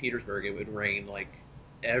in St. Petersburg, it would rain like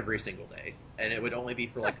every single day, and it would only be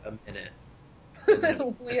for like a minute, and then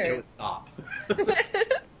it Weird. would stop.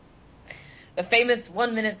 The famous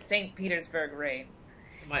 1 minute St. Petersburg rain.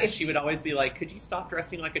 She would always be like, "Could you stop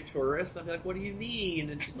dressing like a tourist?" I'd be like, "What do you mean?"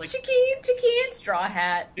 And she's like, Chiquine, straw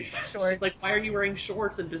hat, shorts. She's like, "Why are you wearing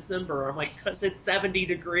shorts in December?" I'm like, "'Cause it's 70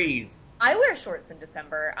 degrees." I wear shorts in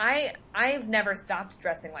December. I've never stopped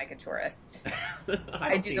dressing like a tourist.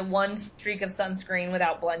 I do the one streak of sunscreen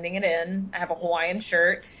without blending it in. I have a Hawaiian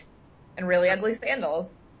shirt and really ugly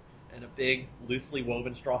sandals. And a big, loosely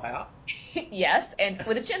woven straw hat. Yes, and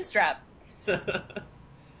with a chin strap.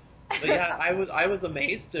 But yeah, I was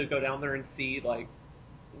amazed to go down there and see, like,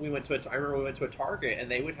 I remember we went to a Target and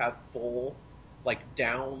they would have full, like,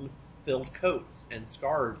 down filled coats and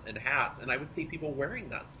scarves and hats, and I would see people wearing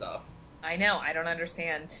that stuff. I know, I don't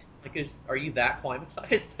understand. Like, are you that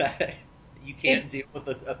climatized that you can't deal with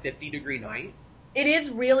a 50-degree night? It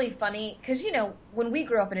is really funny because, when we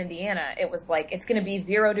grew up in Indiana, it was like, it's going to be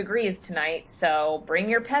 0 degrees tonight, so bring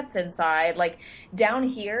your pets inside. Like, down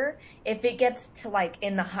here, if it gets to like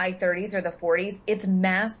in the high 30s or the 40s, it's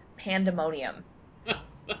mass pandemonium.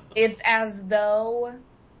 It's as though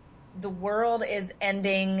the world is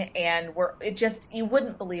ending and you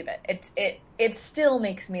wouldn't believe it. It still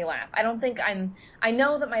makes me laugh. I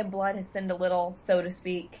know that my blood has thinned a little, so to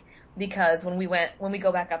speak, because when we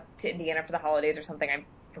go back up to Indiana for the holidays or something, I'm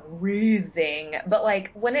freezing. But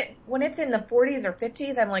like when it's in the 40s or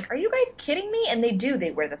 50s, I'm like, are you guys kidding me? And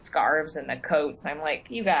they wear the scarves and the coats. I'm like,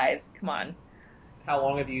 you guys, come on. How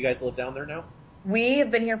long have you guys lived down there now? We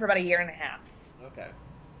have been here for about a year and a half. Okay.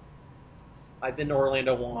 I've been to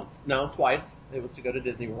Orlando once. No, twice. It was to go to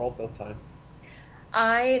Disney World both times.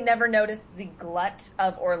 I never noticed the glut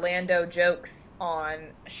of Orlando jokes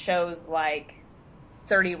on shows like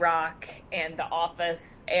 30 Rock and The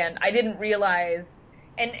Office, and I didn't realize,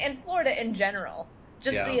 and Florida in general,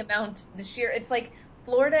 just Yeah. it's like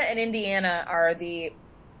Florida, Indiana,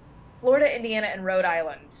 and Rhode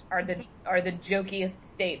Island are the jokiest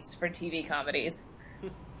states for TV comedies.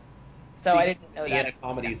 So I didn't know Indiana that.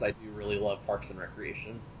 comedies, I do really love Parks and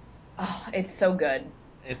Recreation. Oh, it's so good.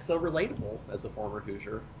 It's so relatable as a former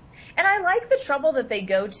Hoosier. And I like the trouble that they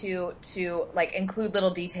go to like include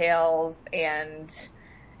little details and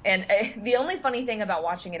the only funny thing about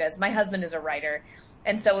watching it is my husband is a writer,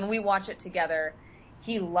 and so when we watch it together,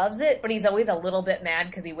 he loves it, but he's always a little bit mad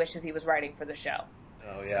because he wishes he was writing for the show.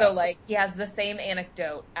 Oh yeah. So like he has the same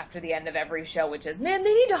anecdote after the end of every show, which is, "Man,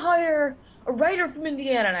 they need to hire a writer from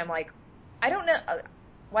Indiana," and I'm like, I don't know.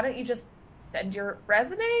 Why don't you just send your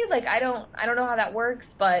resume? Like, I don't know how that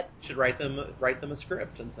works, but you should write them a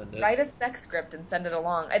script and send it. Write a spec script and send it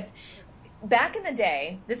along. It's back in the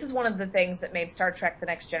day. This is one of the things that made Star Trek: The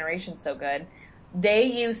Next Generation so good. They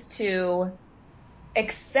used to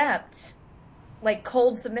accept like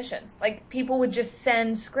cold submissions. Like people would just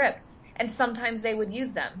send scripts, and sometimes they would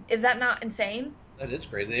use them. Is that not insane? That is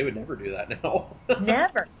crazy. They would never do that now.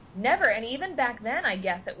 Never. And even back then, I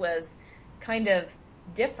guess it was kind of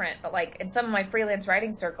different. But like in some of my freelance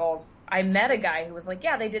writing circles, I met a guy who was like,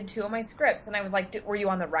 yeah, they did 2 of my scripts. And I was like, were you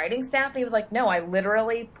on the writing staff? And he was like, no, I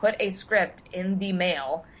literally put a script in the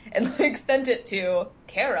mail and like sent it to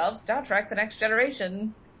care of Star Trek: The Next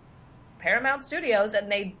Generation, Paramount Studios,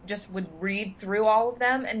 and they just would read through all of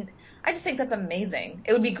them. And I just think that's amazing.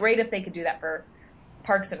 It would be great if they could do that for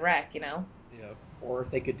Parks and Rec, Yeah. Or if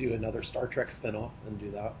they could do another Star Trek spinoff and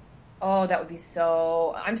do that. Oh, that would be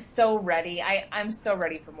I'm so ready. I'm so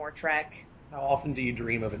ready for more Trek. How often do you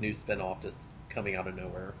dream of a new spinoff just coming out of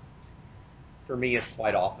nowhere? For me, it's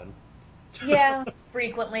quite often. Yeah,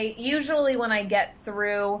 frequently. Usually when I get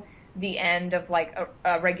through the end of like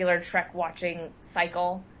a regular Trek watching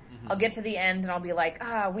cycle, I'll get to the end and I'll be like,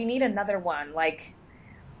 we need another one. Like,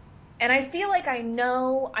 and I feel like I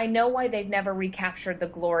know why they've never recaptured the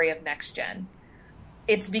glory of Next Gen.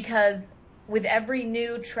 It's because with every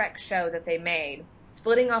new Trek show that they made,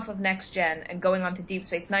 splitting off of Next Gen and going on to Deep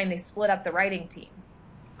Space Nine, they split up the writing team.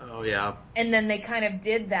 Oh, yeah. And then they kind of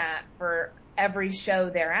did that for every show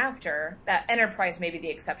thereafter. That Enterprise may be the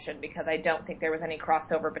exception because I don't think there was any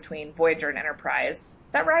crossover between Voyager and Enterprise.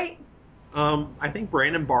 Is that right? I think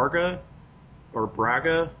Brandon Barga, or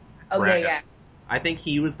Braga. Oh, Braga. yeah. I think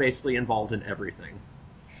he was basically involved in everything.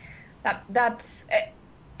 That's,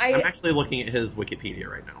 I'm actually looking at his Wikipedia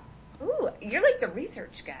right now. Ooh, you're like the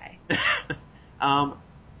research guy.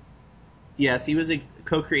 Yes, he was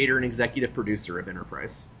co-creator and executive producer of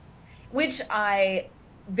Enterprise. Which I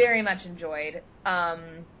very much enjoyed. I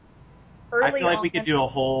feel like we could do a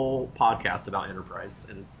whole podcast about Enterprise.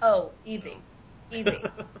 And it's easy.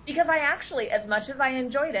 Because I actually, as much as I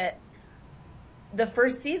enjoyed it, the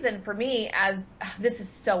first season for me this is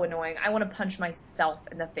so annoying. I want to punch myself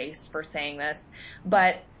in the face for saying this,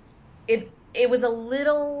 but it was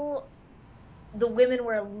the women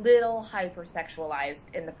were a little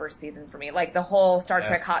hypersexualized in the first season for me. Like the whole Star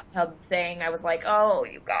Trek hot tub thing, I was like, oh,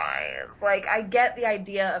 you guys. Like, I get the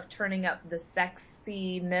idea of turning up the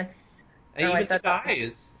sexiness. And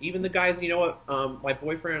even the guys, you know what, my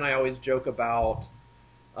boyfriend and I always joke about,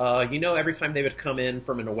 every time they would come in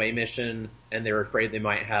from an away mission and they were afraid they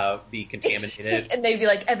might be contaminated. And they'd be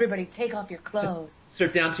like, everybody take off your clothes.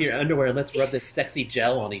 Strip down to your underwear and let's rub this sexy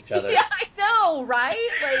gel on each other. Yeah, I know, right?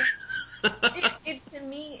 Like, to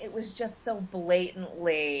me, it was just so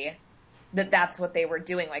blatantly that's what they were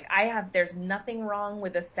doing. Like, there's nothing wrong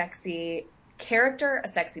with a sexy character, a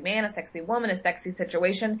sexy man, a sexy woman, a sexy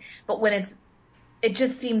situation, but when it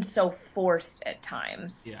just seemed so forced at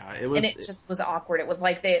times. Yeah, it just was awkward. It was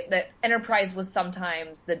like the Enterprise was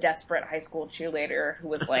sometimes the desperate high school cheerleader who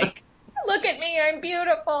was like, look at me, I'm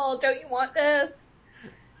beautiful, don't you want this?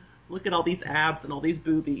 Look at all these abs and all these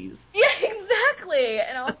boobies. Yeah, exactly.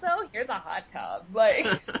 And also, here's a hot tub. Like,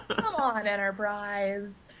 come on,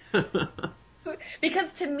 Enterprise.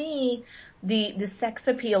 Because to me, the sex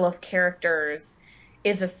appeal of characters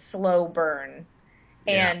is a slow burn.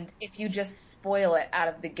 Yeah. And if you just spoil it out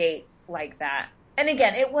of the gate like that, and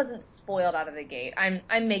again, it wasn't spoiled out of the gate.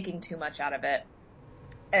 I'm making too much out of it.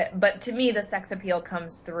 But to me, the sex appeal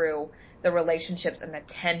comes through the relationships and the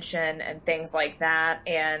tension and things like that.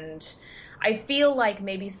 And I feel like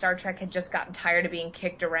maybe Star Trek had just gotten tired of being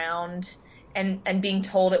kicked around and being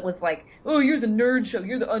told it was like, oh, you're the nerd show,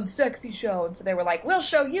 you're the unsexy show. And so they were like, we'll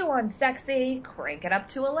show you unsexy, crank it up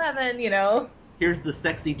to 11, Here's the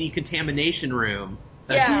sexy decontamination room.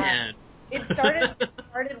 Yeah. It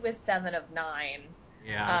started with 7 of 9.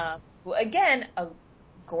 Yeah. Again, a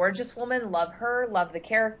gorgeous woman, love the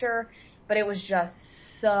character, but it was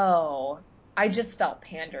just I just felt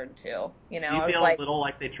pandered to, Do you feel a little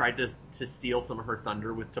like they tried to steal some of her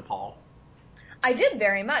thunder with T'Pol? I did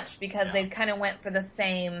very much because they kind of went for the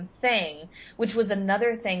same thing, which was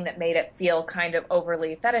another thing that made it feel kind of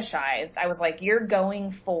overly fetishized. I was like, you're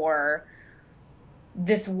going for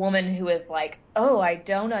this woman who is like, oh,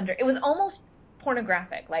 it was almost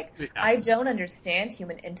pornographic. Like, I don't understand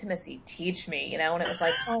human intimacy. Teach me, and it was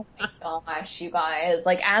like, oh my gosh, you guys,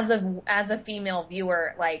 like as a female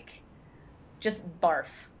viewer, like just barf.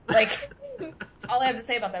 Like all I have to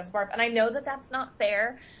say about that is barf. And I know that that's not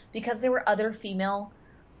fair because there were other female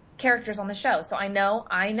characters on the show. So I know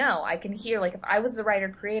I can hear, like, if I was the writer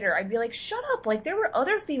creator, I'd be like, shut up. Like, there were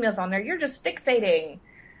other females on there. You're just fixating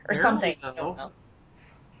or something. I don't know.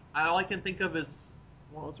 All I can think of is,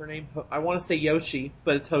 what was her name? I want to say Yoshi,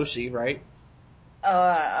 but it's Hoshi, right?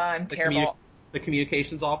 I'm terrible. The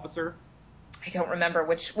communications officer? I don't remember,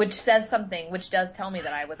 which says something, which does tell me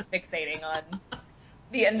that I was fixating on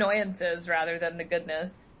the annoyances rather than the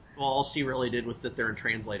goodness. Well, all she really did was sit there and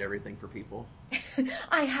translate everything for people.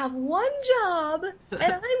 I have one job, and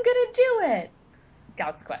I'm gonna do it.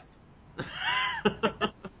 Galaxy Quest.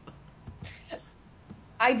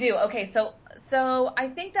 I do. Okay, so I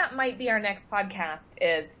think that might be our next podcast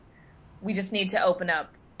is we just need to open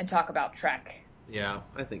up and talk about Trek. Yeah,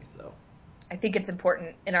 I think so. I think it's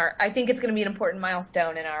important I think it's going to be an important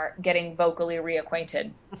milestone in our getting vocally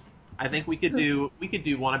reacquainted. I think we could do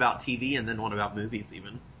one about TV and then one about movies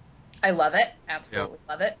even. I love it. Absolutely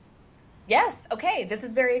love it. Yes. Okay. This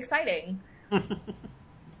is very exciting.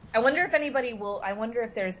 I wonder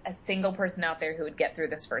if there's a single person out there who would get through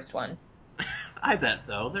this first one. I bet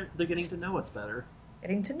so. They're getting to know us better.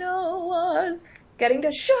 Getting to know us. Getting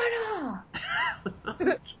to shut up.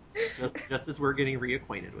 just as we're getting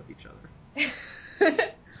reacquainted with each other.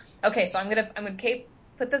 Okay, so I'm gonna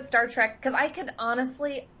put the Star Trek, because I could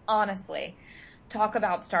honestly talk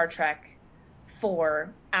about Star Trek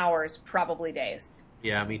for hours, probably days.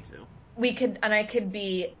 Yeah, me too. I could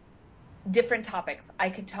be different topics. I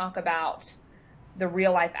could talk about the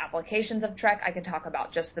real life applications of Trek. I could talk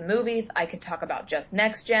about just the movies. I could talk about just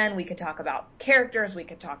Next Gen. We could talk about characters. We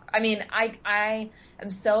could talk, I mean, I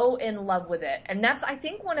am so in love with it. And that's, I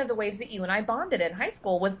think, one of the ways that you and I bonded in high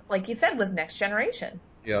school was, like you said, was Next Generation.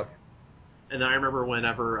 Yep. And I remember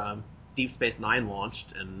whenever Deep Space Nine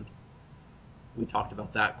launched, and we talked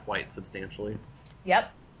about that quite substantially.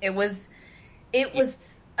 Yep. It was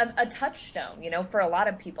a touchstone, for a lot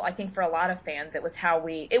of people. I think for a lot of fans, it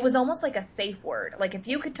was almost like a safe word. Like if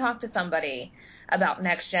you could talk to somebody about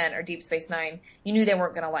Next Gen or Deep Space Nine, you knew they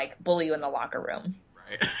weren't going to like bully you in the locker room.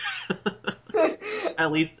 Right.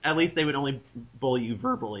 At least they would only bully you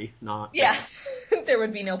verbally, not. Yeah. There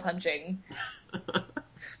would be no punching.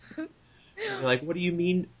 Like, what do you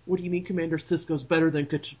mean Commander Sisko's better than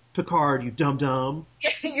Picard, you dum-dum?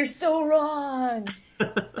 You're so wrong.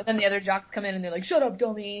 And then the other jocks come in and they're like, shut up,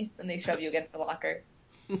 dummy. And they shove you against the locker.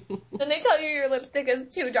 Then they tell you your lipstick is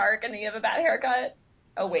too dark and then you have a bad haircut.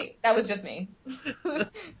 Oh wait, that was just me.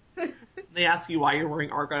 They ask you why you're wearing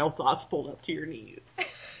Argyle socks pulled up to your knees.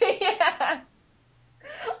 Yeah.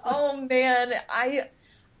 Oh man,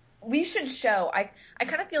 we should show. I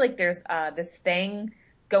kind of feel like there's this thing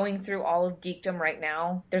going through all of geekdom right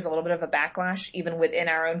now. There's a little bit of a backlash even within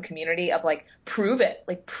our own community of like, prove it,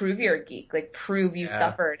 like prove you're a geek, like prove you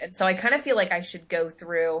suffered. And so I kind of feel like I should go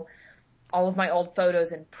through all of my old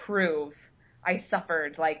photos and prove I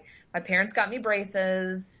suffered. Like my parents got me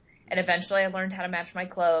braces and eventually I learned how to match my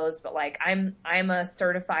clothes, but like I'm a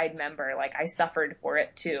certified member. Like I suffered for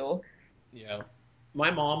it too. Yeah.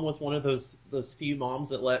 My mom was one of those few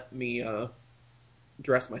moms that let me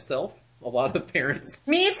dress myself. A lot of parents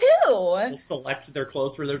Me too. will select their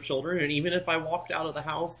clothes for their children, and even if I walked out of the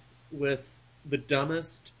house with the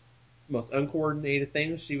dumbest, most uncoordinated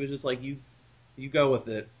things, she was just like, you go with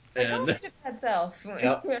it. It's like, oh, your bad self.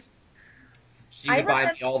 Yep. She would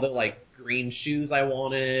buy me all the like green shoes I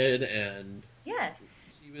wanted, and yes,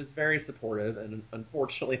 she was very supportive, and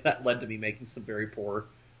unfortunately that led to me making some very poor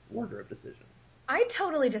wardrobe decisions. I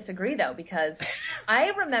totally disagree though, because I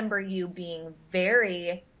remember you being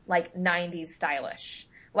very like 90s stylish.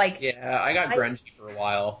 Like, yeah, I got grungy for a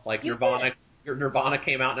while. Like Nirvana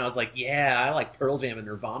came out and I was like, yeah, I like Pearl Jam and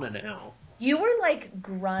Nirvana now. You were like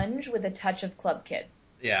grunge with a touch of Club Kid.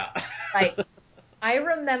 Yeah. Like, I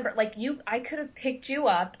remember, like I could have picked you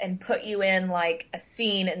up and put you in like a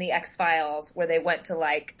scene in the X-Files where they went to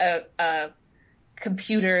like an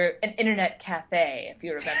internet cafe, if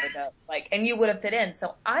you remember that, like, and you would have fit in.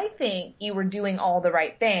 So I think you were doing all the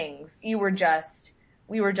right things. We were just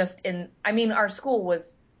our school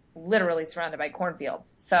was literally surrounded by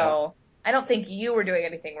cornfields. So I don't think you were doing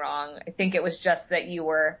anything wrong. I think it was just that you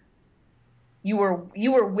were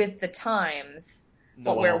with the times,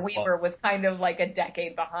 but where we were was kind of like a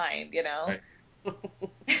decade behind, Right.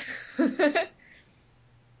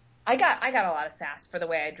 I got a lot of sass for the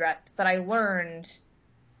way I dressed, but I learned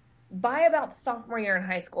by about sophomore year in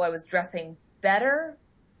high school, I was dressing better.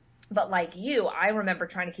 But like you, I remember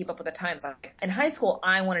trying to keep up with the times. Like in high school,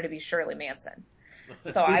 I wanted to be Shirley Manson.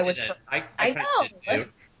 So I was, I know,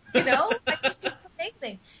 like she was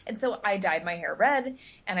amazing. And so I dyed my hair red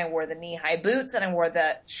and I wore the knee-high boots and I wore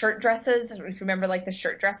the shirt dresses. If you remember like the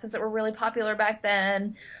shirt dresses that were really popular back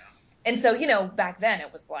then. And so, back then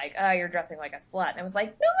it was like, oh, you're dressing like a slut. And I was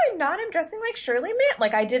like, no, I'm not. I'm dressing like Shirley Manson.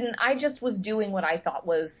 Like I just was doing what I thought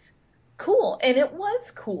was cool. And it was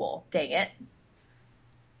cool. Dang it.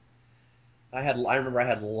 I remember I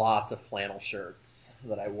had lots of flannel shirts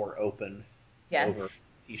that I wore open over Yes.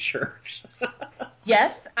 t-shirts.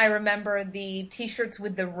 Yes, I remember the t-shirts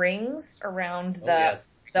with the rings around the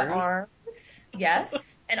arms.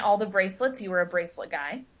 Yes. And all the bracelets. You were a bracelet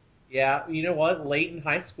guy. Yeah, you know what? Late in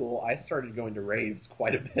high school, I started going to raves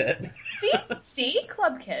quite a bit. See,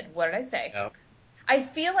 Club Kid. What did I say? Yeah. I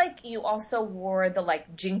feel like you also wore the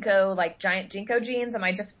like JNCO, like giant JNCO jeans.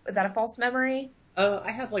 Is that a false memory?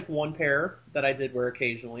 I had like one pair that I did wear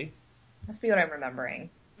occasionally. Must be what I'm remembering.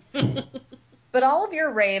 But all of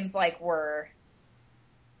your raves no,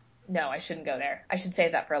 I shouldn't go there. I should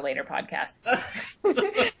save that for a later podcast.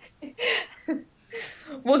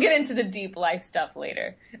 We'll get into the deep life stuff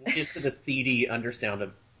later. We'll get to the seedy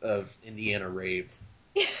underground of Indiana raves.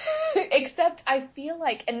 Except I feel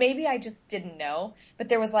like, and maybe I just didn't know, but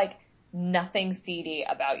there was like nothing seedy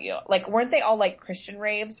about you. Like, weren't they all like Christian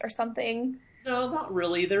raves or something? No, not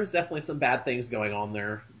really. There's definitely some bad things going on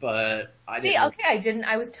there, but I didn't. See, okay,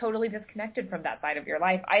 I was totally disconnected from that side of your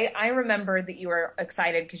life. I remember that you were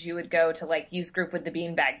excited because you would go to like youth group with the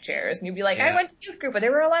beanbag chairs and you'd be like, I went to youth group, but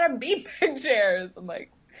there were a lot of beanbag chairs. I'm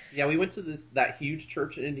like, yeah, we went to that huge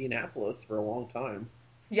church in Indianapolis for a long time.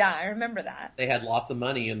 Yeah, I remember that. They had lots of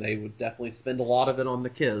money and they would definitely spend a lot of it on the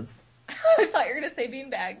kids. I thought you were gonna say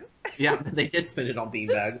beanbags. Yeah, they did spend it on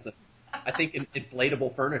beanbags. I think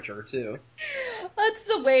inflatable furniture too. That's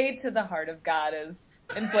the way to the heart of God is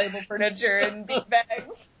inflatable furniture and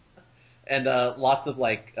beanbags. And lots of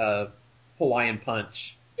Hawaiian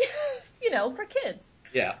punch. Yes, for kids.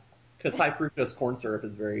 Yeah, because high fructose corn syrup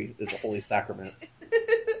is a holy sacrament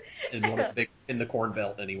in the Corn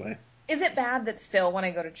Belt anyway. Is it bad that still when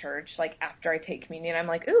I go to church, like after I take communion, I'm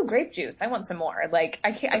like, ooh, grape juice, I want some more. Like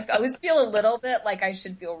I can't, I always feel a little bit like I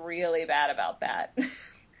should feel really bad about that.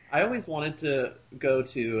 I always wanted to go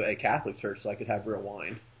to a Catholic church so I could have real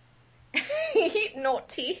wine.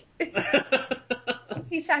 Naughty.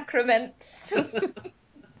 Naughty sacraments.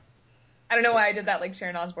 I don't know why I did that like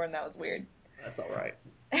Sharon Osbourne, that was weird. That's alright.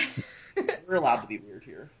 We're allowed to be weird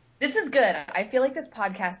here. This is good. I feel like this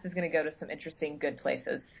podcast is going to go to some interesting, good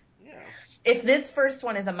places. Yeah. If this first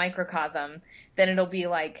one is a microcosm, then it'll be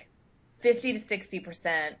like 50 to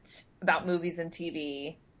 60% about movies and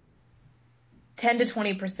TV, 10 to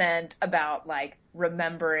 20% about like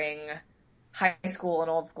remembering high school and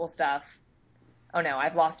old school stuff. Oh no,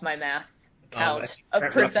 I've lost my math count of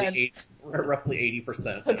percents. Roughly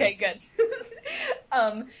 80%. Okay, good.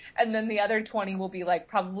 And then the other 20 will be like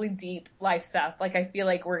probably deep life stuff. Like I feel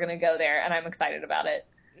like we're going to go there and I'm excited about it.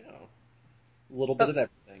 Yeah. A little bit of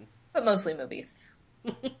everything. But mostly movies.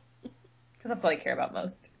 Because that's what I care about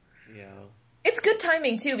most. Yeah. It's good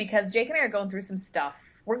timing too because Jake and I are going through some stuff.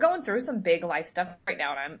 We're going through some big life stuff right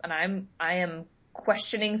now and I am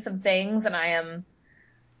questioning some things and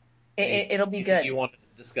it'll be good. Do you want to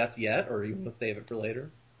discuss yet or you want to save it for later?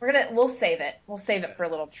 We'll save it. We'll save it for a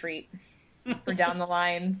little treat for down the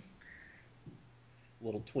line. A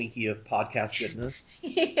little Twinkie of podcast goodness.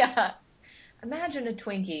 Yeah. Imagine a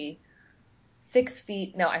Twinkie 6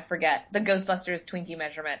 feet. No, I forget. The Ghostbusters Twinkie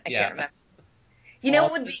measurement. I can't remember. You know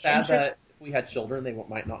what would be interesting? That if we had children, they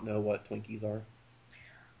might not know what Twinkies are.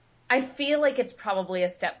 I feel like it's probably a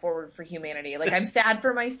step forward for humanity. Like I'm sad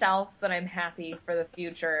for myself, but I'm happy for the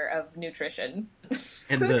future of nutrition.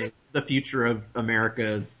 And the future of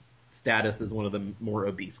America's status as one of the more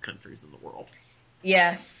obese countries in the world.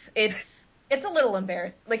 Yes, it's a little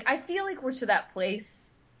embarrassing. Like I feel like we're to that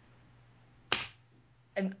place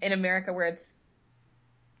in America where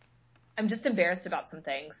I'm just embarrassed about some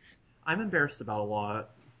things. I'm embarrassed about a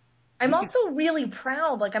lot. I'm also really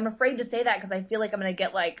proud. Like I'm afraid to say that because I feel like I'm gonna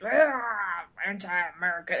get like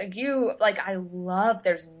anti-America.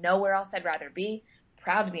 There's nowhere else I'd rather be.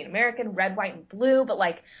 Proud to be an American, red, white, and blue. But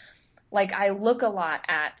like I look a lot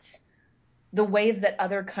at the ways that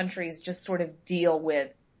other countries just sort of deal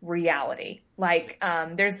with reality. Like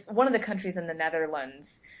there's one of the countries in the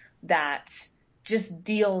Netherlands that just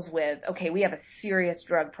deals with, okay, we have a serious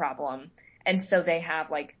drug problem, and so they have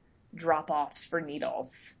like drop-offs for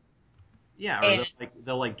needles. Yeah, or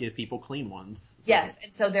they'll give people clean ones. So. Yes,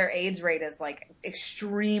 and so their AIDS rate is like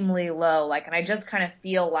extremely low. Like, and I just kind of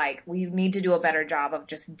feel like we need to do a better job of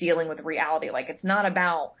just dealing with reality. Like, it's not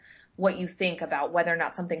about what you think about whether or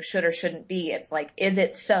not something should or shouldn't be. It's like, is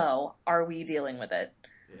it so? Are we dealing with it?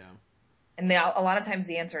 Yeah. And a lot of times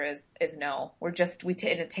the answer is no.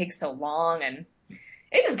 It takes so long, and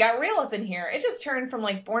it just got real up in here. It just turned from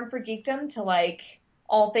like Born for Geekdom to like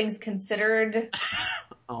All Things Considered.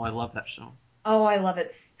 Oh, I love that show. Oh, I love it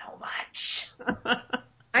so much.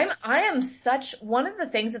 I am one of the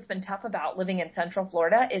things that's been tough about living in Central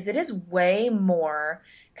Florida is it is way more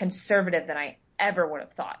conservative than I ever would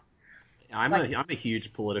have thought. I'm a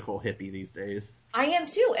huge political hippie these days. I am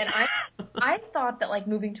too, and I thought that like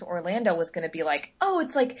moving to Orlando was going to be like, oh,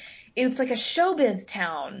 it's like a showbiz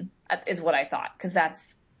town, is what I thought, because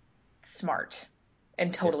that's smart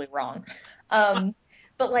and totally wrong.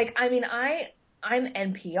 But like, I mean, I'm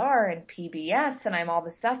NPR and PBS and I'm all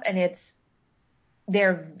this stuff, and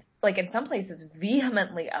they're like in some places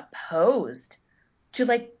vehemently opposed to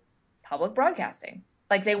like public broadcasting.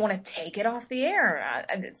 Like they want to take it off the air.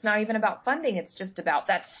 And it's not even about funding. It's just about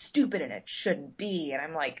that's stupid and it shouldn't be. And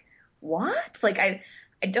I'm like, what? Like I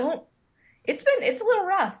don't, it's a little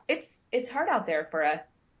rough. It's hard out there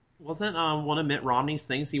Wasn't one of Mitt Romney's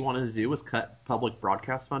things he wanted to do was cut public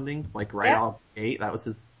broadcast funding, like right out of the gate? That was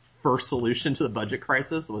his first solution to the budget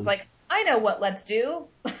crisis. Was like, I know what let's do.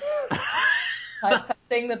 A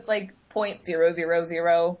thing that's like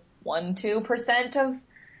 0.00012% of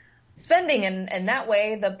spending, and that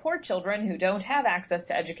way the poor children who don't have access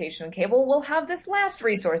to education and cable will have this last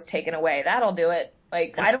resource taken away. That'll do it.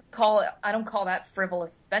 Like I don't call that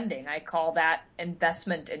frivolous spending. I call that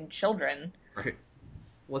investment in children. Right.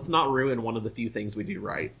 Let's not ruin one of the few things we do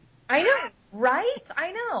right. I know, right?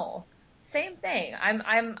 I know. Same thing.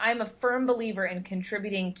 I'm a firm believer in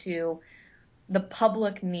contributing to the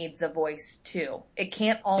public needs a voice too. It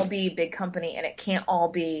can't all be big company and it can't all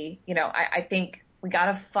be, I think we got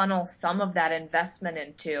to funnel some of that investment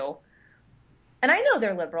into, and I know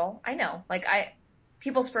they're liberal. I know,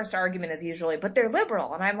 people's first argument is usually, but they're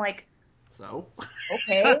liberal. And I'm like, So?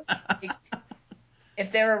 okay,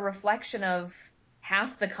 if they're a reflection of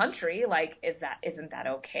half the country, isn't that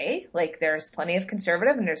okay? There's plenty of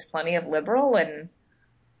conservative and there's plenty of liberal, and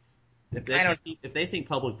if they think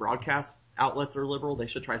public broadcast outlets are liberal, they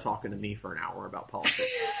should try talking to me for an hour about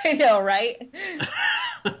politics. I know, right?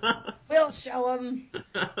 We'll show them.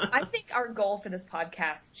 I think our goal for this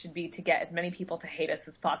podcast should be to get as many people to hate us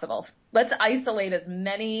as possible. Let's isolate as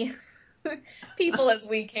many people as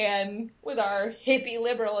we can with our hippie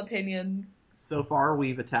liberal opinions. So far,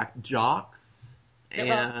 we've attacked jocks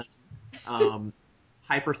and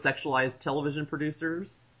hypersexualized television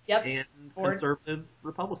producers. Yep. And sports, conservative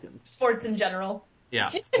Republicans. Sports in general. Yeah,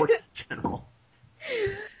 sports in general.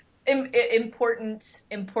 Important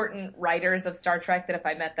writers of Star Trek that if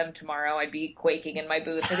I met them tomorrow, I'd be quaking in my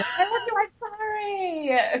boots. I'd be like, I'm sorry.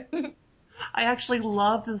 I actually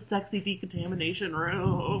love the sexy decontamination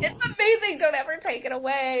room. It's amazing. Don't ever take it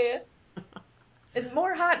away. It's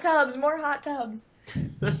more hot tubs.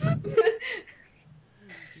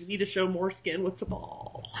 You need to show more skin with the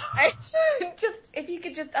ball. If you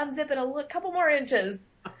could just unzip it a couple more inches.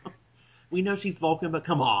 We know she's Vulcan, but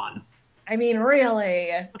come on. I mean,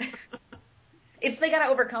 really. They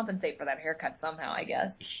gotta overcompensate for that haircut somehow, I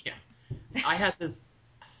guess. Yeah. I had this,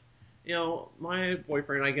 my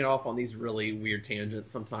boyfriend and I get off on these really weird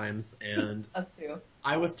tangents sometimes, and us too.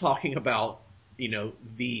 I was talking about,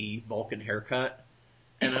 the Vulcan haircut,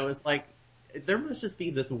 and I was like, there must just be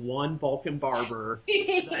this one Vulcan barber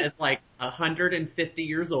that is 150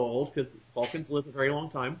 years old, because Vulcans live a very long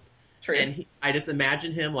time. True. And I just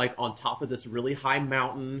imagine him on top of this really high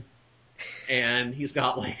mountain, and he's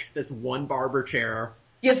got this one barber chair.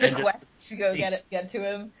 You have to quest to go get to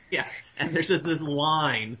him. Yeah, and there's just this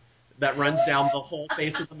line that runs down the whole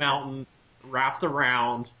face of the mountain, wraps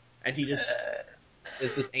around, and he just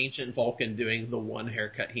is this ancient Vulcan doing the one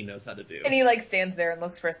haircut he knows how to do. And he stands there and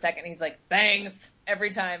looks for a second. He's like, thanks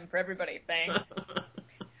every time for everybody. Thanks.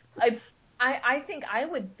 I think I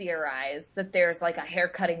would theorize that there's a hair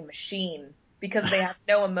cutting machine because they have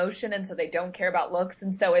no emotion and so they don't care about looks.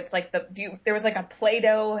 And so it's there was a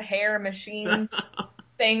Play-Doh hair machine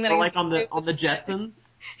thing that or on the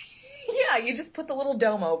Jetsons. Yeah, you just put the little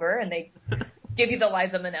dome over and they give you the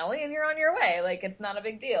Liza Minnelli and you're on your way. It's not a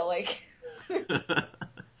big deal.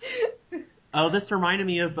 Oh, this reminded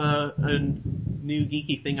me of a new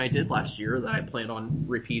geeky thing I did last year that I plan on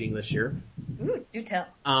repeating this year. Ooh, do tell.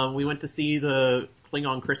 We went to see the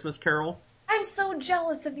Klingon Christmas Carol. I'm so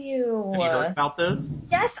jealous of you. Have you heard about this?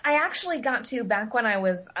 Yes, I actually got to, back when I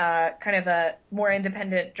was kind of a more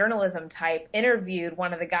independent journalism type, interviewed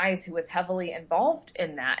one of the guys who was heavily involved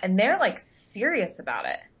in that, and they're serious about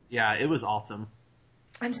it. Yeah, it was awesome.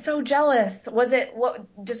 I'm so jealous.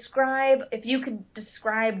 If you could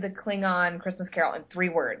describe the Klingon Christmas Carol in 3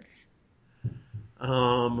 words.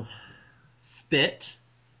 Spit.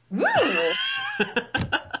 Ooh!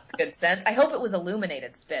 That's good sense. I hope it was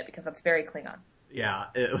illuminated spit, because that's very Klingon. Yeah,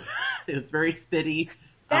 it's very spitty.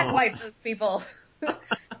 Backlight those people.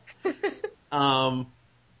 Oh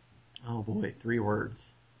boy, 3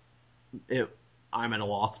 words. I'm at a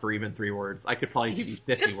loss for even 3 words. I could probably give you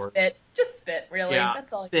 50 words. Just spit, really. Yeah,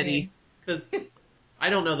 that's all spitty. I need. Because I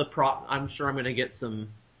don't know I'm sure I'm going to get some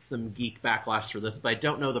geek backlash for this, but I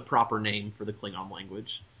don't know the proper name for the Klingon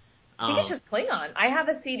language. I think it's just Klingon. I have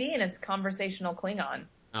a CD and it's conversational Klingon.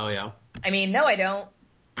 Oh yeah. I mean, no, I don't.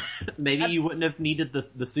 Maybe you wouldn't have needed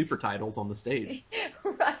the super titles on the stage.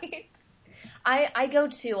 Right. I go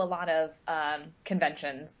to a lot of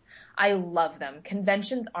conventions. I love them.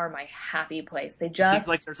 Conventions are my happy place. It seems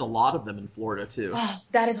like there's a lot of them in Florida too. Oh,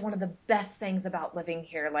 that is one of the best things about living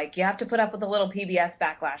here. You have to put up with a little PBS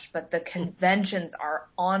backlash, but the conventions are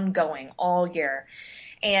ongoing all year.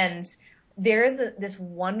 And there is this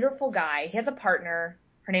wonderful guy. He has a partner.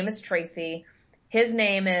 Her name is Tracy. His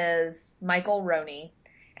name is Michael Roney.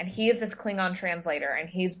 And he is this Klingon translator. And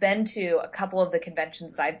he's been to a couple of the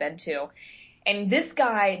conventions that I've been to. And this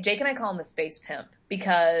guy, Jake and I call him the space pimp,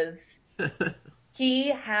 because he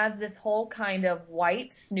has this whole kind of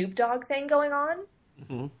white Snoop Dogg thing going on.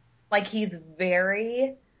 Mm-hmm.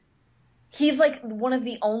 He's one of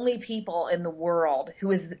the only people in the world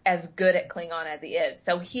who is as good at Klingon as he is.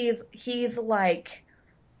 So he's like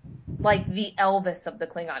the Elvis of the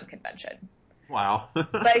Klingon convention. Wow.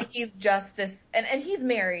 But he's just this, and he's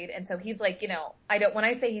married, and so he's like, when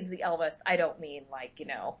I say he's the Elvis, I don't mean like,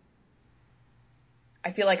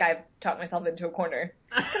 I feel like I've talked myself into a corner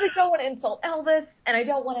because I don't want to insult Elvis and I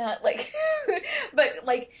don't want to like, but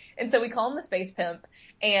like, and so we call him the space pimp,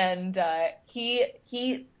 and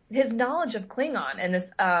his knowledge of Klingon and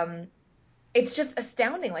this, it's just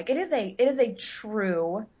astounding. Like it is a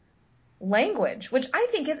true language, which I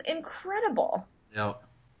think is incredible. Yep.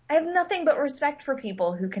 I have nothing but respect for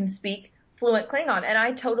people who can speak fluent Klingon, and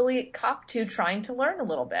I totally cop to trying to learn a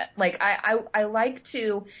little bit. Like I like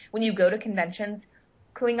to, when you go to conventions,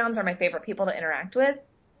 Klingons are my favorite people to interact with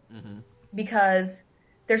Mm-hmm. because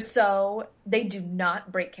they do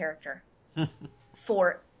not break character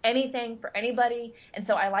for anything, for anybody. And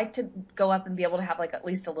so I like to go up and be able to have like at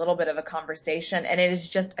least a little bit of a conversation, and it is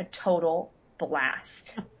just a total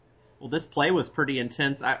blast. Well, this play was pretty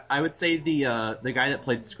intense. I would say the guy that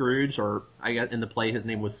played Scrooge, or I guess in the play his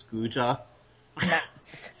name was Scooja.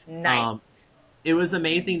 Nice. Nice. It was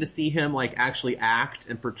amazing to see him like actually act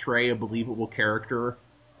and portray a believable character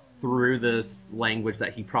through this language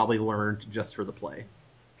that he probably learned just for the play.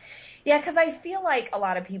 Yeah, because I feel like a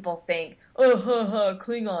lot of people think, oh,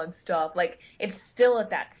 Klingon stuff. Like, it's still at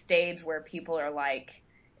that stage where people are like,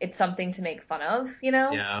 it's something to make fun of,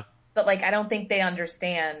 Yeah. But like, I don't think they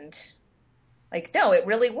understand, like, no, it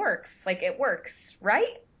really works. Like, it works,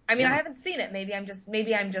 right? I mean, I Yeah. haven't seen it. Maybe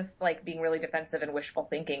I'm just like being really defensive and wishful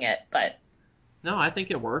thinking it, but No, I think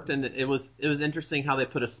it worked, and it was interesting how they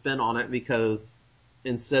put a spin on it because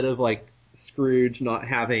instead of like Scrooge not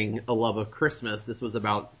having a love of Christmas, this was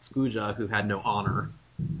about Scooja who had no honor.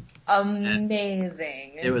 And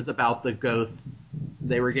amazing. it was about the ghosts.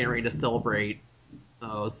 They were getting ready to celebrate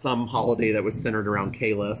some holiday that was centered around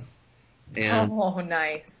Kalis, and Oh,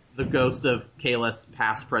 nice. the ghost of Kalis,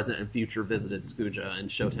 past, present, and future, visited Scooja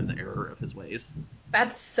and showed him the error of his ways.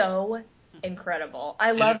 That's so incredible. I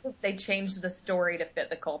And love that they changed the story to fit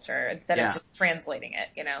the culture instead of yeah, just translating it.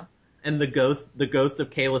 and the ghost of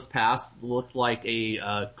Kalis past looked like a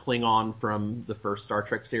Klingon from the first Star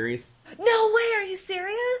Trek series. No way, are you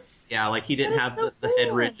serious? Yeah, like he That didn't is have so the head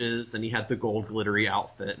cool. ridges, and he had the gold glittery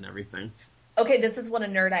outfit and everything. Okay, this is what a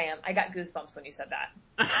nerd I am. I got goosebumps when you said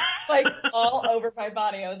that. Like all over my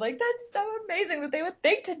body. I was like, that's so amazing that they would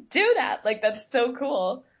think to do that. Like that's so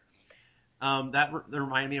cool. That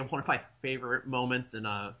reminded me of one of my favorite moments in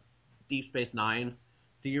Deep Space Nine.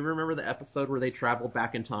 Do you remember the episode where they traveled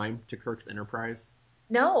back in time to Kirk's Enterprise?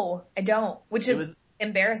 No, I don't, which It is was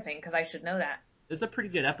embarrassing because I should know that. it was a pretty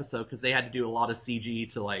good episode because they had to do a lot of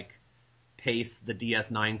CG to like pace the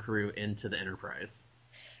DS9 crew into the Enterprise.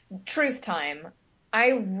 Truth time.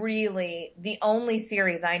 The only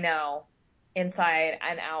series I know inside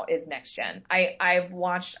and out is Next Gen. I've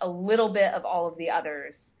watched a little bit of all of the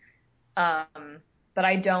others. But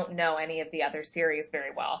I don't know any of the other series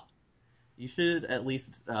very well. You should at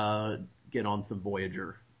least get on some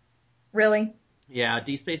Voyager. Really? Yeah,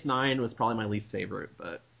 Deep Space Nine was probably my least favorite,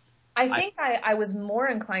 but I I think I was more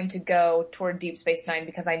inclined to go toward Deep Space Nine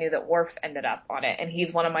because I knew that Worf ended up on it, and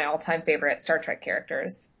he's one of my all-time favorite Star Trek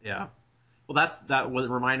characters. yeah. Well, that what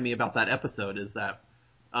reminded me about that episode is that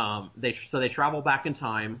they travel back in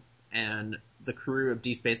time, and the crew of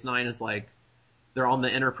Deep Space Nine is like they're on the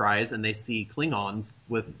Enterprise and they see Klingons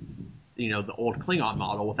with the old Klingon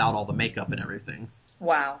model without all the makeup and everything,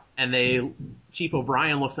 Wow. and Chief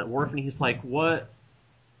O'Brien looks at Worf and he's like,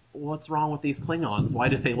 what's wrong with these Klingons? Why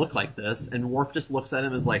do they look like this? And Worf just looks at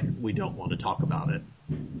him and is like, we don't want to talk about it.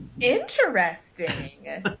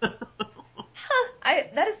 Interesting.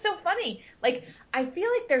 That is so funny. Like, I feel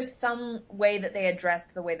like there's some way that they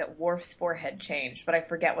addressed the way that Worf's forehead changed, but I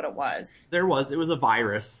forget what it was. It was a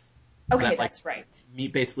virus Okay, that like that's right.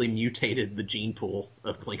 basically mutated the gene pool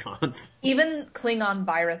of Klingons. Even Klingon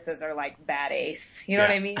viruses are like bad ace. You know what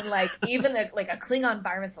Yeah. I mean? Like even a Klingon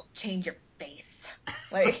virus will change your face.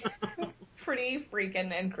 Like it's pretty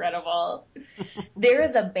freaking incredible. There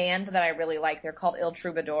is a band that I really like. They're called Il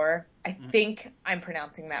Troubadour. I think I'm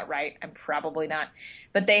pronouncing that right. I'm probably not.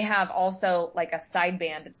 But they have also like a side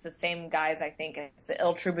band. It's the same guys, I think. It's the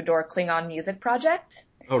Il Troubadour Klingon Music Project.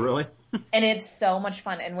 Oh, really? And it's so much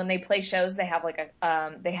fun. And when they play shows, they have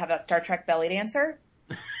they have a Star Trek belly dancer.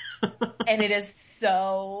 And it is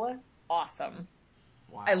so awesome.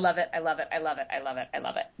 Wow. I love it. I love it. I love it. I love it. I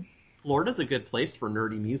love it. Florida's a good place for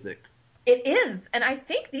nerdy music. It is. And I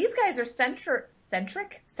think these guys are centric.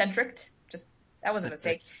 Just, that was a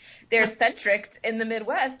mistake. They're centric in the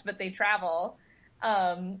Midwest, but they travel.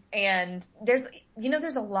 And there's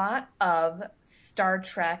a lot of Star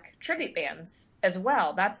Trek tribute bands as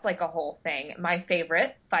well. That's like a whole thing. My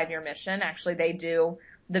favorite, 5 Year Mission, actually they do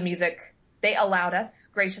the music they allowed us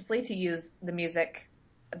graciously to use their music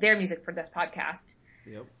for this podcast.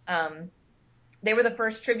 Yep. They were the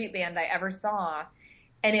first tribute band I ever saw,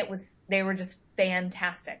 and they were just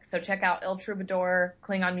fantastic. So check out Il Troubadour,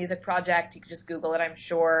 Klingon Music Project. You can just Google it, I'm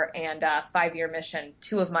sure, and 5 Year Mission,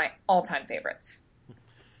 2 of my all-time favorites.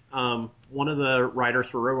 One of the writers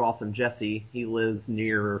for Rogue Awesome, Jesse, he lives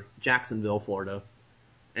near Jacksonville, Florida,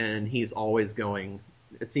 and he's always going.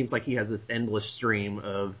 It seems like he has this endless stream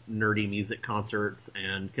of nerdy music concerts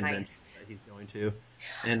and conventions that he's going to.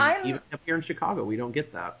 And even up here in Chicago, we don't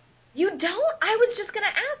get that. You don't? I was just gonna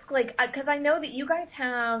ask, like, cause I know that you guys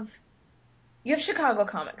you have Chicago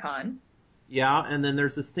Comic Con. Yeah, and then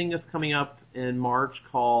there's this thing that's coming up in March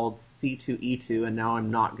called C2E2, and now I'm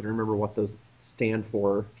not gonna remember what those stand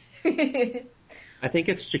for. I think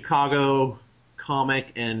it's Chicago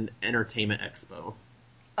Comic and Entertainment Expo.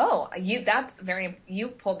 Oh, you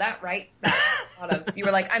pulled that right back out of, you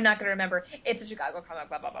were like, I'm not gonna remember. It's a Chicago Comic,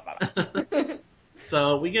 blah, blah, blah, blah, blah.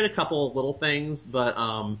 So we get a couple of little things, but,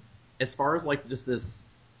 as far as like just this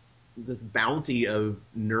bounty of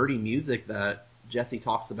nerdy music that Jesse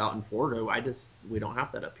talks about in Florida, we don't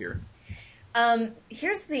have that up here.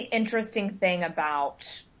 Here's the interesting thing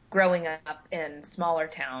about growing up in smaller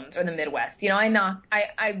towns or the Midwest. You know,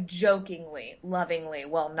 I jokingly, lovingly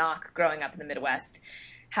will knock growing up in the Midwest.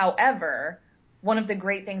 However, one of the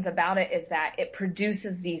great things about it is that it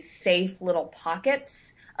produces these safe little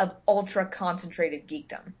pockets of ultra concentrated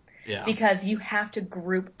geekdom. Yeah. Because you have to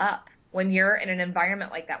group up. When you're in an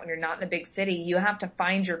environment like that, when you're not in a big city, you have to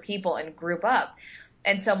find your people and group up.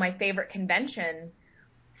 And so my favorite convention,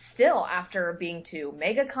 still after being to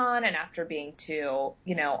MegaCon and after being to,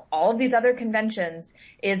 you know, all of these other conventions,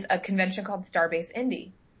 is a convention called Starbase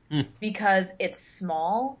Indie. Because it's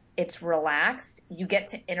small, it's relaxed, you get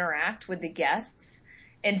to interact with the guests.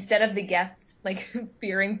 Instead of the guests, like,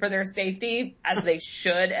 fearing for their safety, as they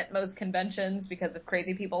should at most conventions because of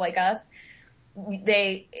crazy people like us,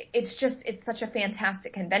 it's such a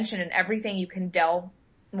fantastic convention, and everything you can delve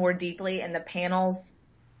more deeply, and the panels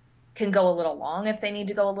can go a little long if they need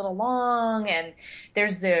to go a little long, and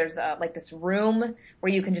there's like this room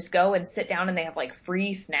where you can just go and sit down, and they have like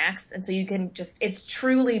free snacks, and so you can it's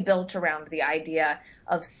truly built around the idea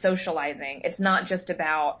of socializing. It's not just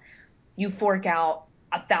about you fork out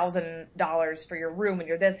 $1,000 for your room and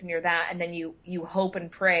you're this and you're that, and then you hope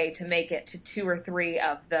and pray to make it to 2 or 3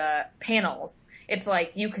 of the panels. It's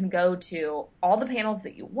like you can go to all the panels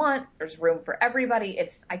that you want. There's room for everybody.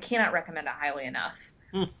 I cannot recommend it highly enough.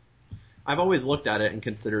 I've always looked at it and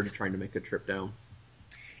considered trying to make a trip down.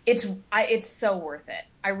 It's so worth it.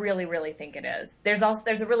 I really, really think it is. There's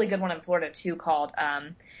a really good one in Florida too called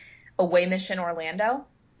Away Mission Orlando.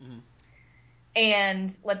 Mm-hmm.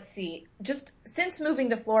 And let's see, just since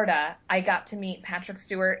moving to Florida, I got to meet Patrick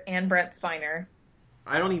Stewart and Brent Spiner.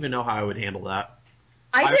 I don't even know how I would handle that.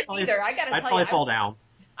 I didn't either. I gotta tell you. I'd probably fall down.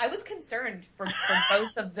 I was concerned for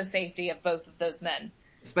both of the safety of both of those men.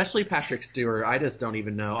 Especially Patrick Stewart. I just don't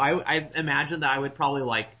even know. I imagine that I would probably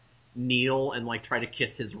like kneel and like try to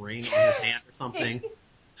kiss his ring on his hand or something.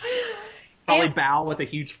 Probably bow with a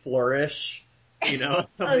huge flourish. You know,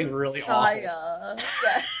 something really awful. Yeah.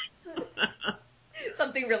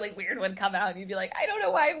 Something really weird would come out and you'd be like, I don't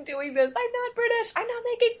know why I'm doing this. I'm not British. I'm not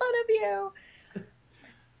making fun of you.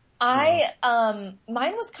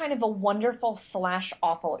 Mine was kind of a wonderful /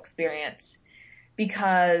 awful experience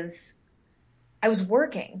because I was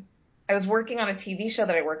working on a TV show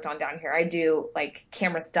that I worked on down here. I do like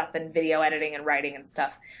camera stuff and video editing and writing and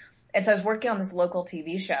stuff. And so I was working on this local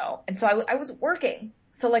TV show. And so I was working.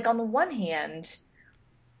 So like on the one hand,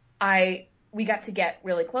 we got to get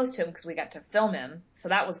really close to him because we got to film him. So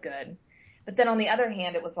that was good. But then on the other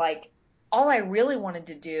hand, it was like, all I really wanted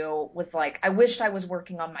to do was like, I wished I was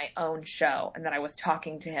working on my own show and that I was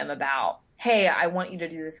talking to him about, hey, I want you to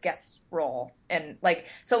do this guest role. And like,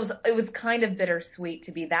 so it was kind of bittersweet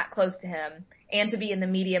to be that close to him and to be in the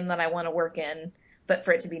medium that I want to work in, but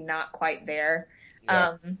for it to be not quite there.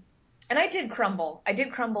 Yeah. And I did crumble a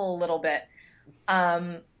little bit.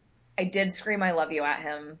 I did scream I love you at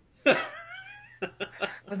him. It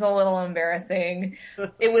was a little embarrassing.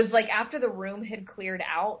 It was like after the room had cleared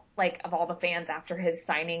out, like of all the fans after his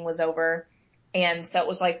signing was over. And so it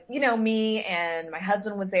was like, you know, me and my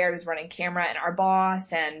husband was there. He was running camera, and our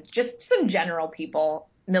boss and just some general people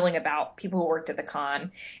milling about, people who worked at the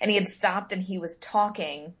con. And he had stopped and he was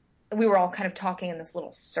talking. We were all kind of talking in this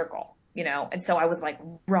little circle, you know, and so I was like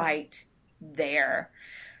right there.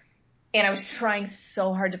 And I was trying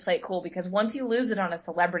so hard to play it cool because once you lose it on a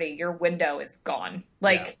celebrity, your window is gone.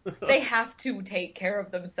 Like, yeah. They have to take care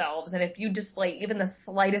of themselves. And if you display even the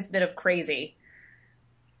slightest bit of crazy,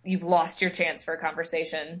 you've lost your chance for a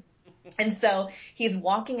conversation. And so he's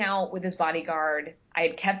walking out with his bodyguard.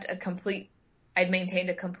 I'd maintained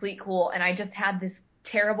a complete cool, and I just had this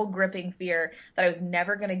terrible gripping fear that I was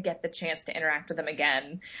never going to get the chance to interact with him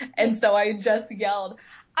again. And so I just yelled,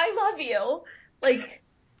 "I love you." Like,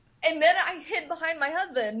 and then I hid behind my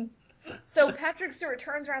husband. So Patrick Stewart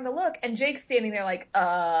turns around to look, and Jake's standing there like,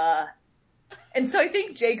 And so I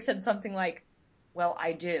think Jake said something like, "Well,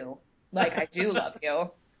 I do. Like, I do love you."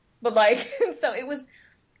 But like, so it was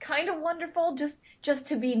kind of wonderful just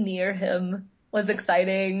to be near him was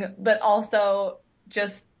exciting, but also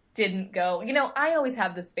just didn't go. I always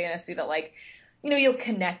have this fantasy that like, you'll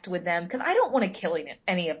connect with them because I don't want to kill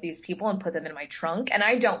any of these people and put them in my trunk, and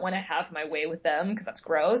I don't want to have my way with them because that's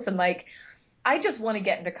gross. And like, I just want to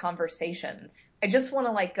get into conversations. I just want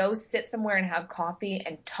to like go sit somewhere and have coffee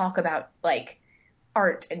and talk about like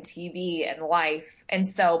art and TV and life. And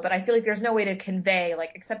so, but I feel like there's no way to convey,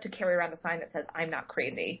 like, except to carry around a sign that says, "I'm not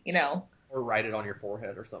crazy," Or write it on your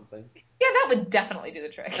forehead or something. Yeah, that would definitely do the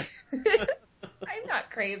trick. I'm not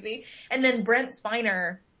crazy. And then Brent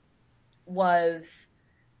Spiner for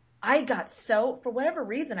whatever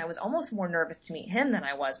reason, I was almost more nervous to meet him than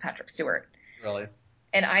I was Patrick Stewart. Really?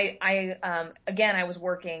 And again, I was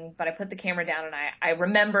working, but I put the camera down and I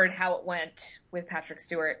remembered how it went with Patrick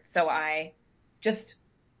Stewart. So I just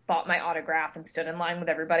bought my autograph and stood in line with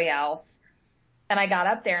everybody else. And I got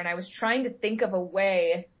up there and I was trying to think of a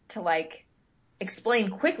way to like explain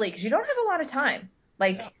quickly because you don't have a lot of time.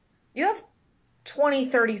 Like you have 20,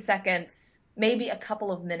 30 seconds, maybe a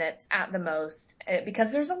couple of minutes at the most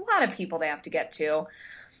because there's a lot of people they have to get to.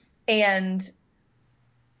 And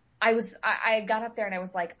I got up there and I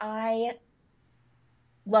was like, "I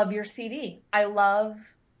love your CD. I love,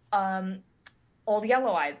 Old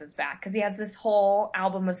Yellow Eyes is back," cause he has this whole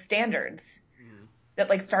album of standards that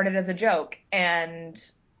like started as a joke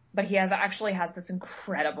but he actually has this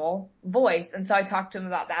incredible voice. And so I talked to him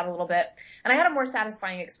about that a little bit, and I had a more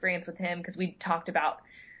satisfying experience with him cause we talked about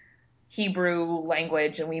Hebrew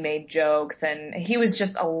language and we made jokes, and he was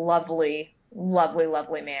just a lovely, lovely,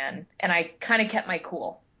 lovely man. And I kind of kept my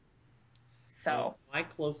cool. So my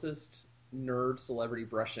closest nerd celebrity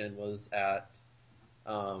brush-in was at,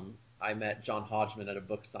 I met John Hodgman at a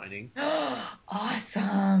book signing.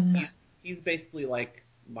 awesome. He's basically like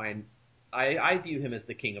I view him as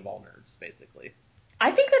the king of all nerds, basically.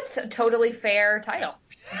 I think that's a totally fair title.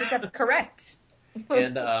 I think that's correct.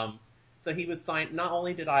 And so he was signed. Not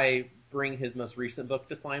only did I bring his most recent book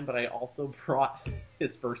to sign, but I also brought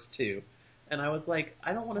his first two. And I was like,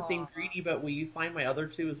 I don't want to seem greedy, but will you sign my other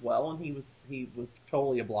two as well? And he was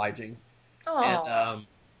totally obliging. Aww. And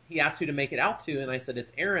he asked who to make it out to, and I said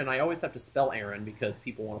it's Aaron. I always have to spell Aaron because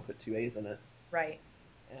people want to put two A's in it. Right.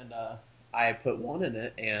 And I put one in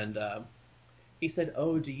it, and he said,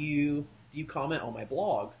 "Oh, do you comment on my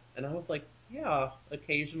blog?" And I was like, "Yeah,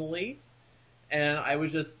 occasionally." And I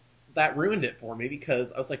was just, that ruined it for me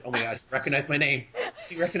because I was like, "Oh my god, he recognized my name.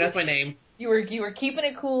 He recognized my name." You were keeping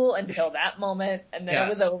it cool until that moment, and then it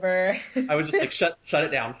was over. I was just like, shut it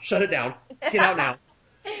down. Shut it down. Get out now.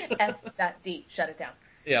 S.D. Shut it down.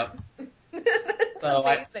 Yeah. So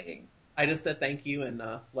I just said thank you and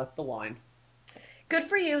left the line. Good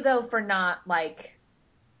for you though for not like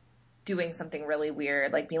doing something really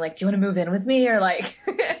weird, like being like, "Do you want to move in with me?" Or like,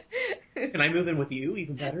 "Can I move in with you?"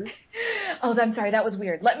 Even better. "Oh, I'm sorry, that was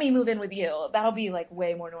weird. Let me move in with you." That'll be like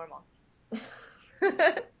way more normal.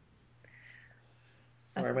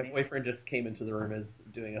 Sorry, my boyfriend just came into the room as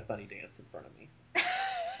doing a funny dance in front of me.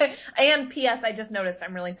 And P.S. I just noticed,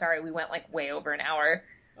 I'm really sorry, we went like way over an hour.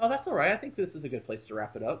 Oh, that's alright. I think this is a good place to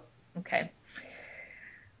wrap it up. Okay.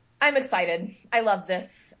 I'm excited. I love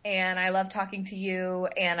this, and I love talking to you,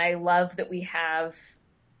 and I love that we have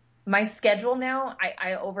my schedule now.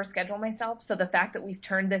 I overschedule myself, so the fact that we've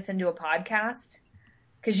turned this into a podcast,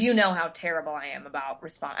 because you know how terrible I am about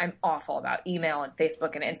I'm awful about email and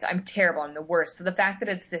Facebook and Insta. I'm terrible. I'm the worst. So the fact that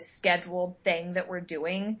it's this scheduled thing that we're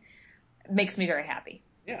doing makes me very happy.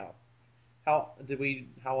 Yeah. How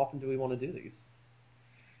often do we want to do these?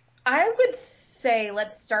 I would say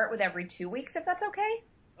let's start with every 2 weeks, if that's okay.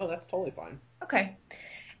 Oh, that's totally fine. Okay.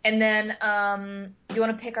 And then, do you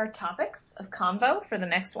want to pick our topics of convo for the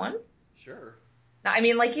next one? Sure. Now, I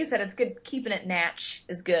mean, like you said, it's good. Keeping it natch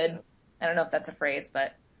is good. I don't know if that's a phrase,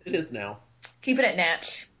 but it is now. Keeping it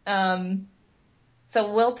natch. So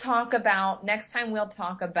next time we'll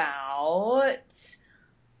talk about,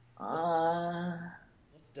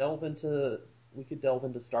 we could delve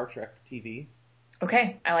into Star Trek TV.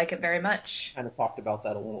 Okay. I like it very much. Kind of talked about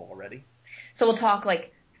that a little already. So we'll talk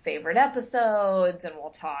like favorite episodes, and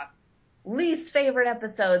we'll talk least favorite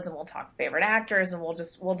episodes, and we'll talk favorite actors, and we'll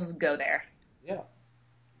just go there. Yeah,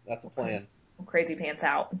 that's a plan. We'll crazy pants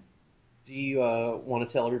out. Do you want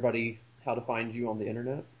to tell everybody how to find you on the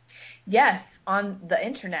internet? Yes, on the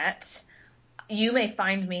internet, you may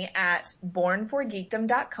find me at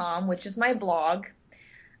bornforgeekdom.com, which is my blog.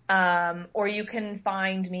 Or you can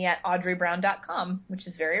find me at audreybrown.com, which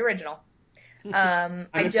is very original. I'm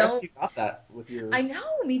I impressed don't, you got that with your I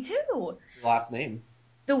know, me too. last name.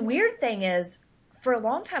 The weird thing is, for a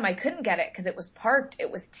long time I couldn't get it because it was parked.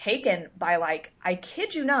 It was taken by like, I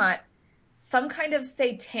kid you not, some kind of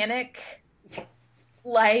satanic,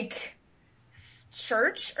 like,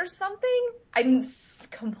 church or something. I'm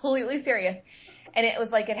completely serious. And it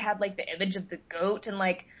was like, it had like the image of the goat and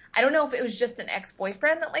like, I don't know if it was just an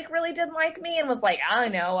ex-boyfriend that like really didn't like me and was like, I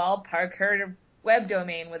don't know, I'll park her web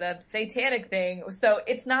domain with a satanic thing. So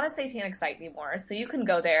it's not a satanic site anymore. So you can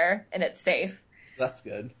go there and it's safe. That's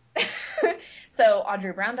good. So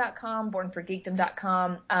audreybrown.com,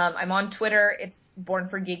 bornforgeekdom.com. I'm on Twitter. It's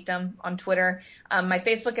bornforgeekdom on Twitter. My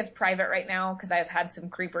Facebook is private right now because I've had some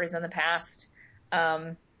creepers in the past.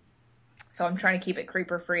 So I'm trying to keep it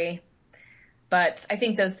creeper free. But I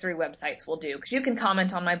think those 3 websites will do because you can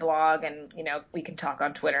comment on my blog and, you know, we can talk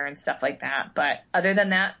on Twitter and stuff like that. But other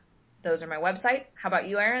than that, those are my websites. How about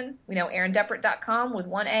you, Aaron? We know aarondeppert.com with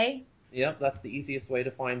 1 A. Yep, that's the easiest way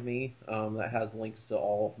to find me. That has links to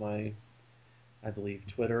all of my, I believe,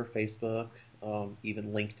 Twitter, Facebook,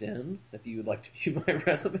 even LinkedIn, if you would like to view my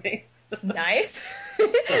resume. Nice.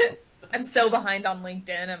 I'm so behind on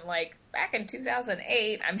LinkedIn. I'm like, back in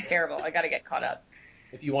 2008, I'm terrible. I gotta get caught up.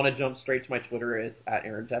 If you want to jump straight to my Twitter, it's at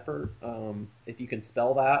Aaron Deppert. If you can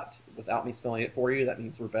spell that without me spelling it for you, that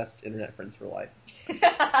means we're best internet friends for life.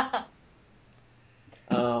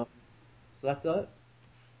 So that's it.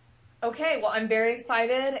 Okay, well, I'm very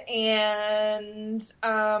excited, and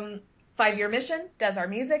 5-Year Mission does our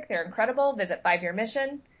music. They're incredible. Visit 5-Year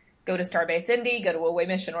Mission. Go to Starbase Indy. Go to Away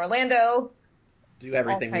Mission Orlando. Do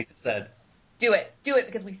everything we said. Do it. Do it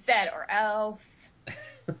because we said, or else.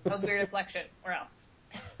 That was weird inflection, or else.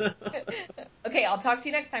 Okay, I'll talk to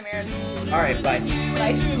you next time, Aaron. All right, bye.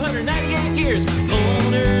 Bye. 298 years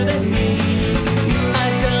older than me. I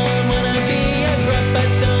don't wanna be a grump, I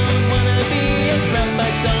don't wanna be a grump, I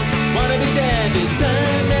don't wanna be dead this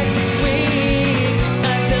time next week.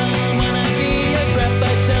 I don't wanna be a grump,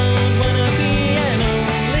 I don't wanna be an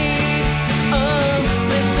only. Oh,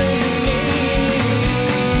 listen to me.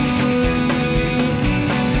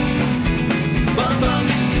 Bonk, bonk,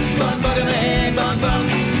 bonk, bonk, bonk, bonk, bonk,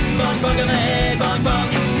 bonk, bonk, bonk,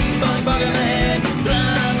 bonk.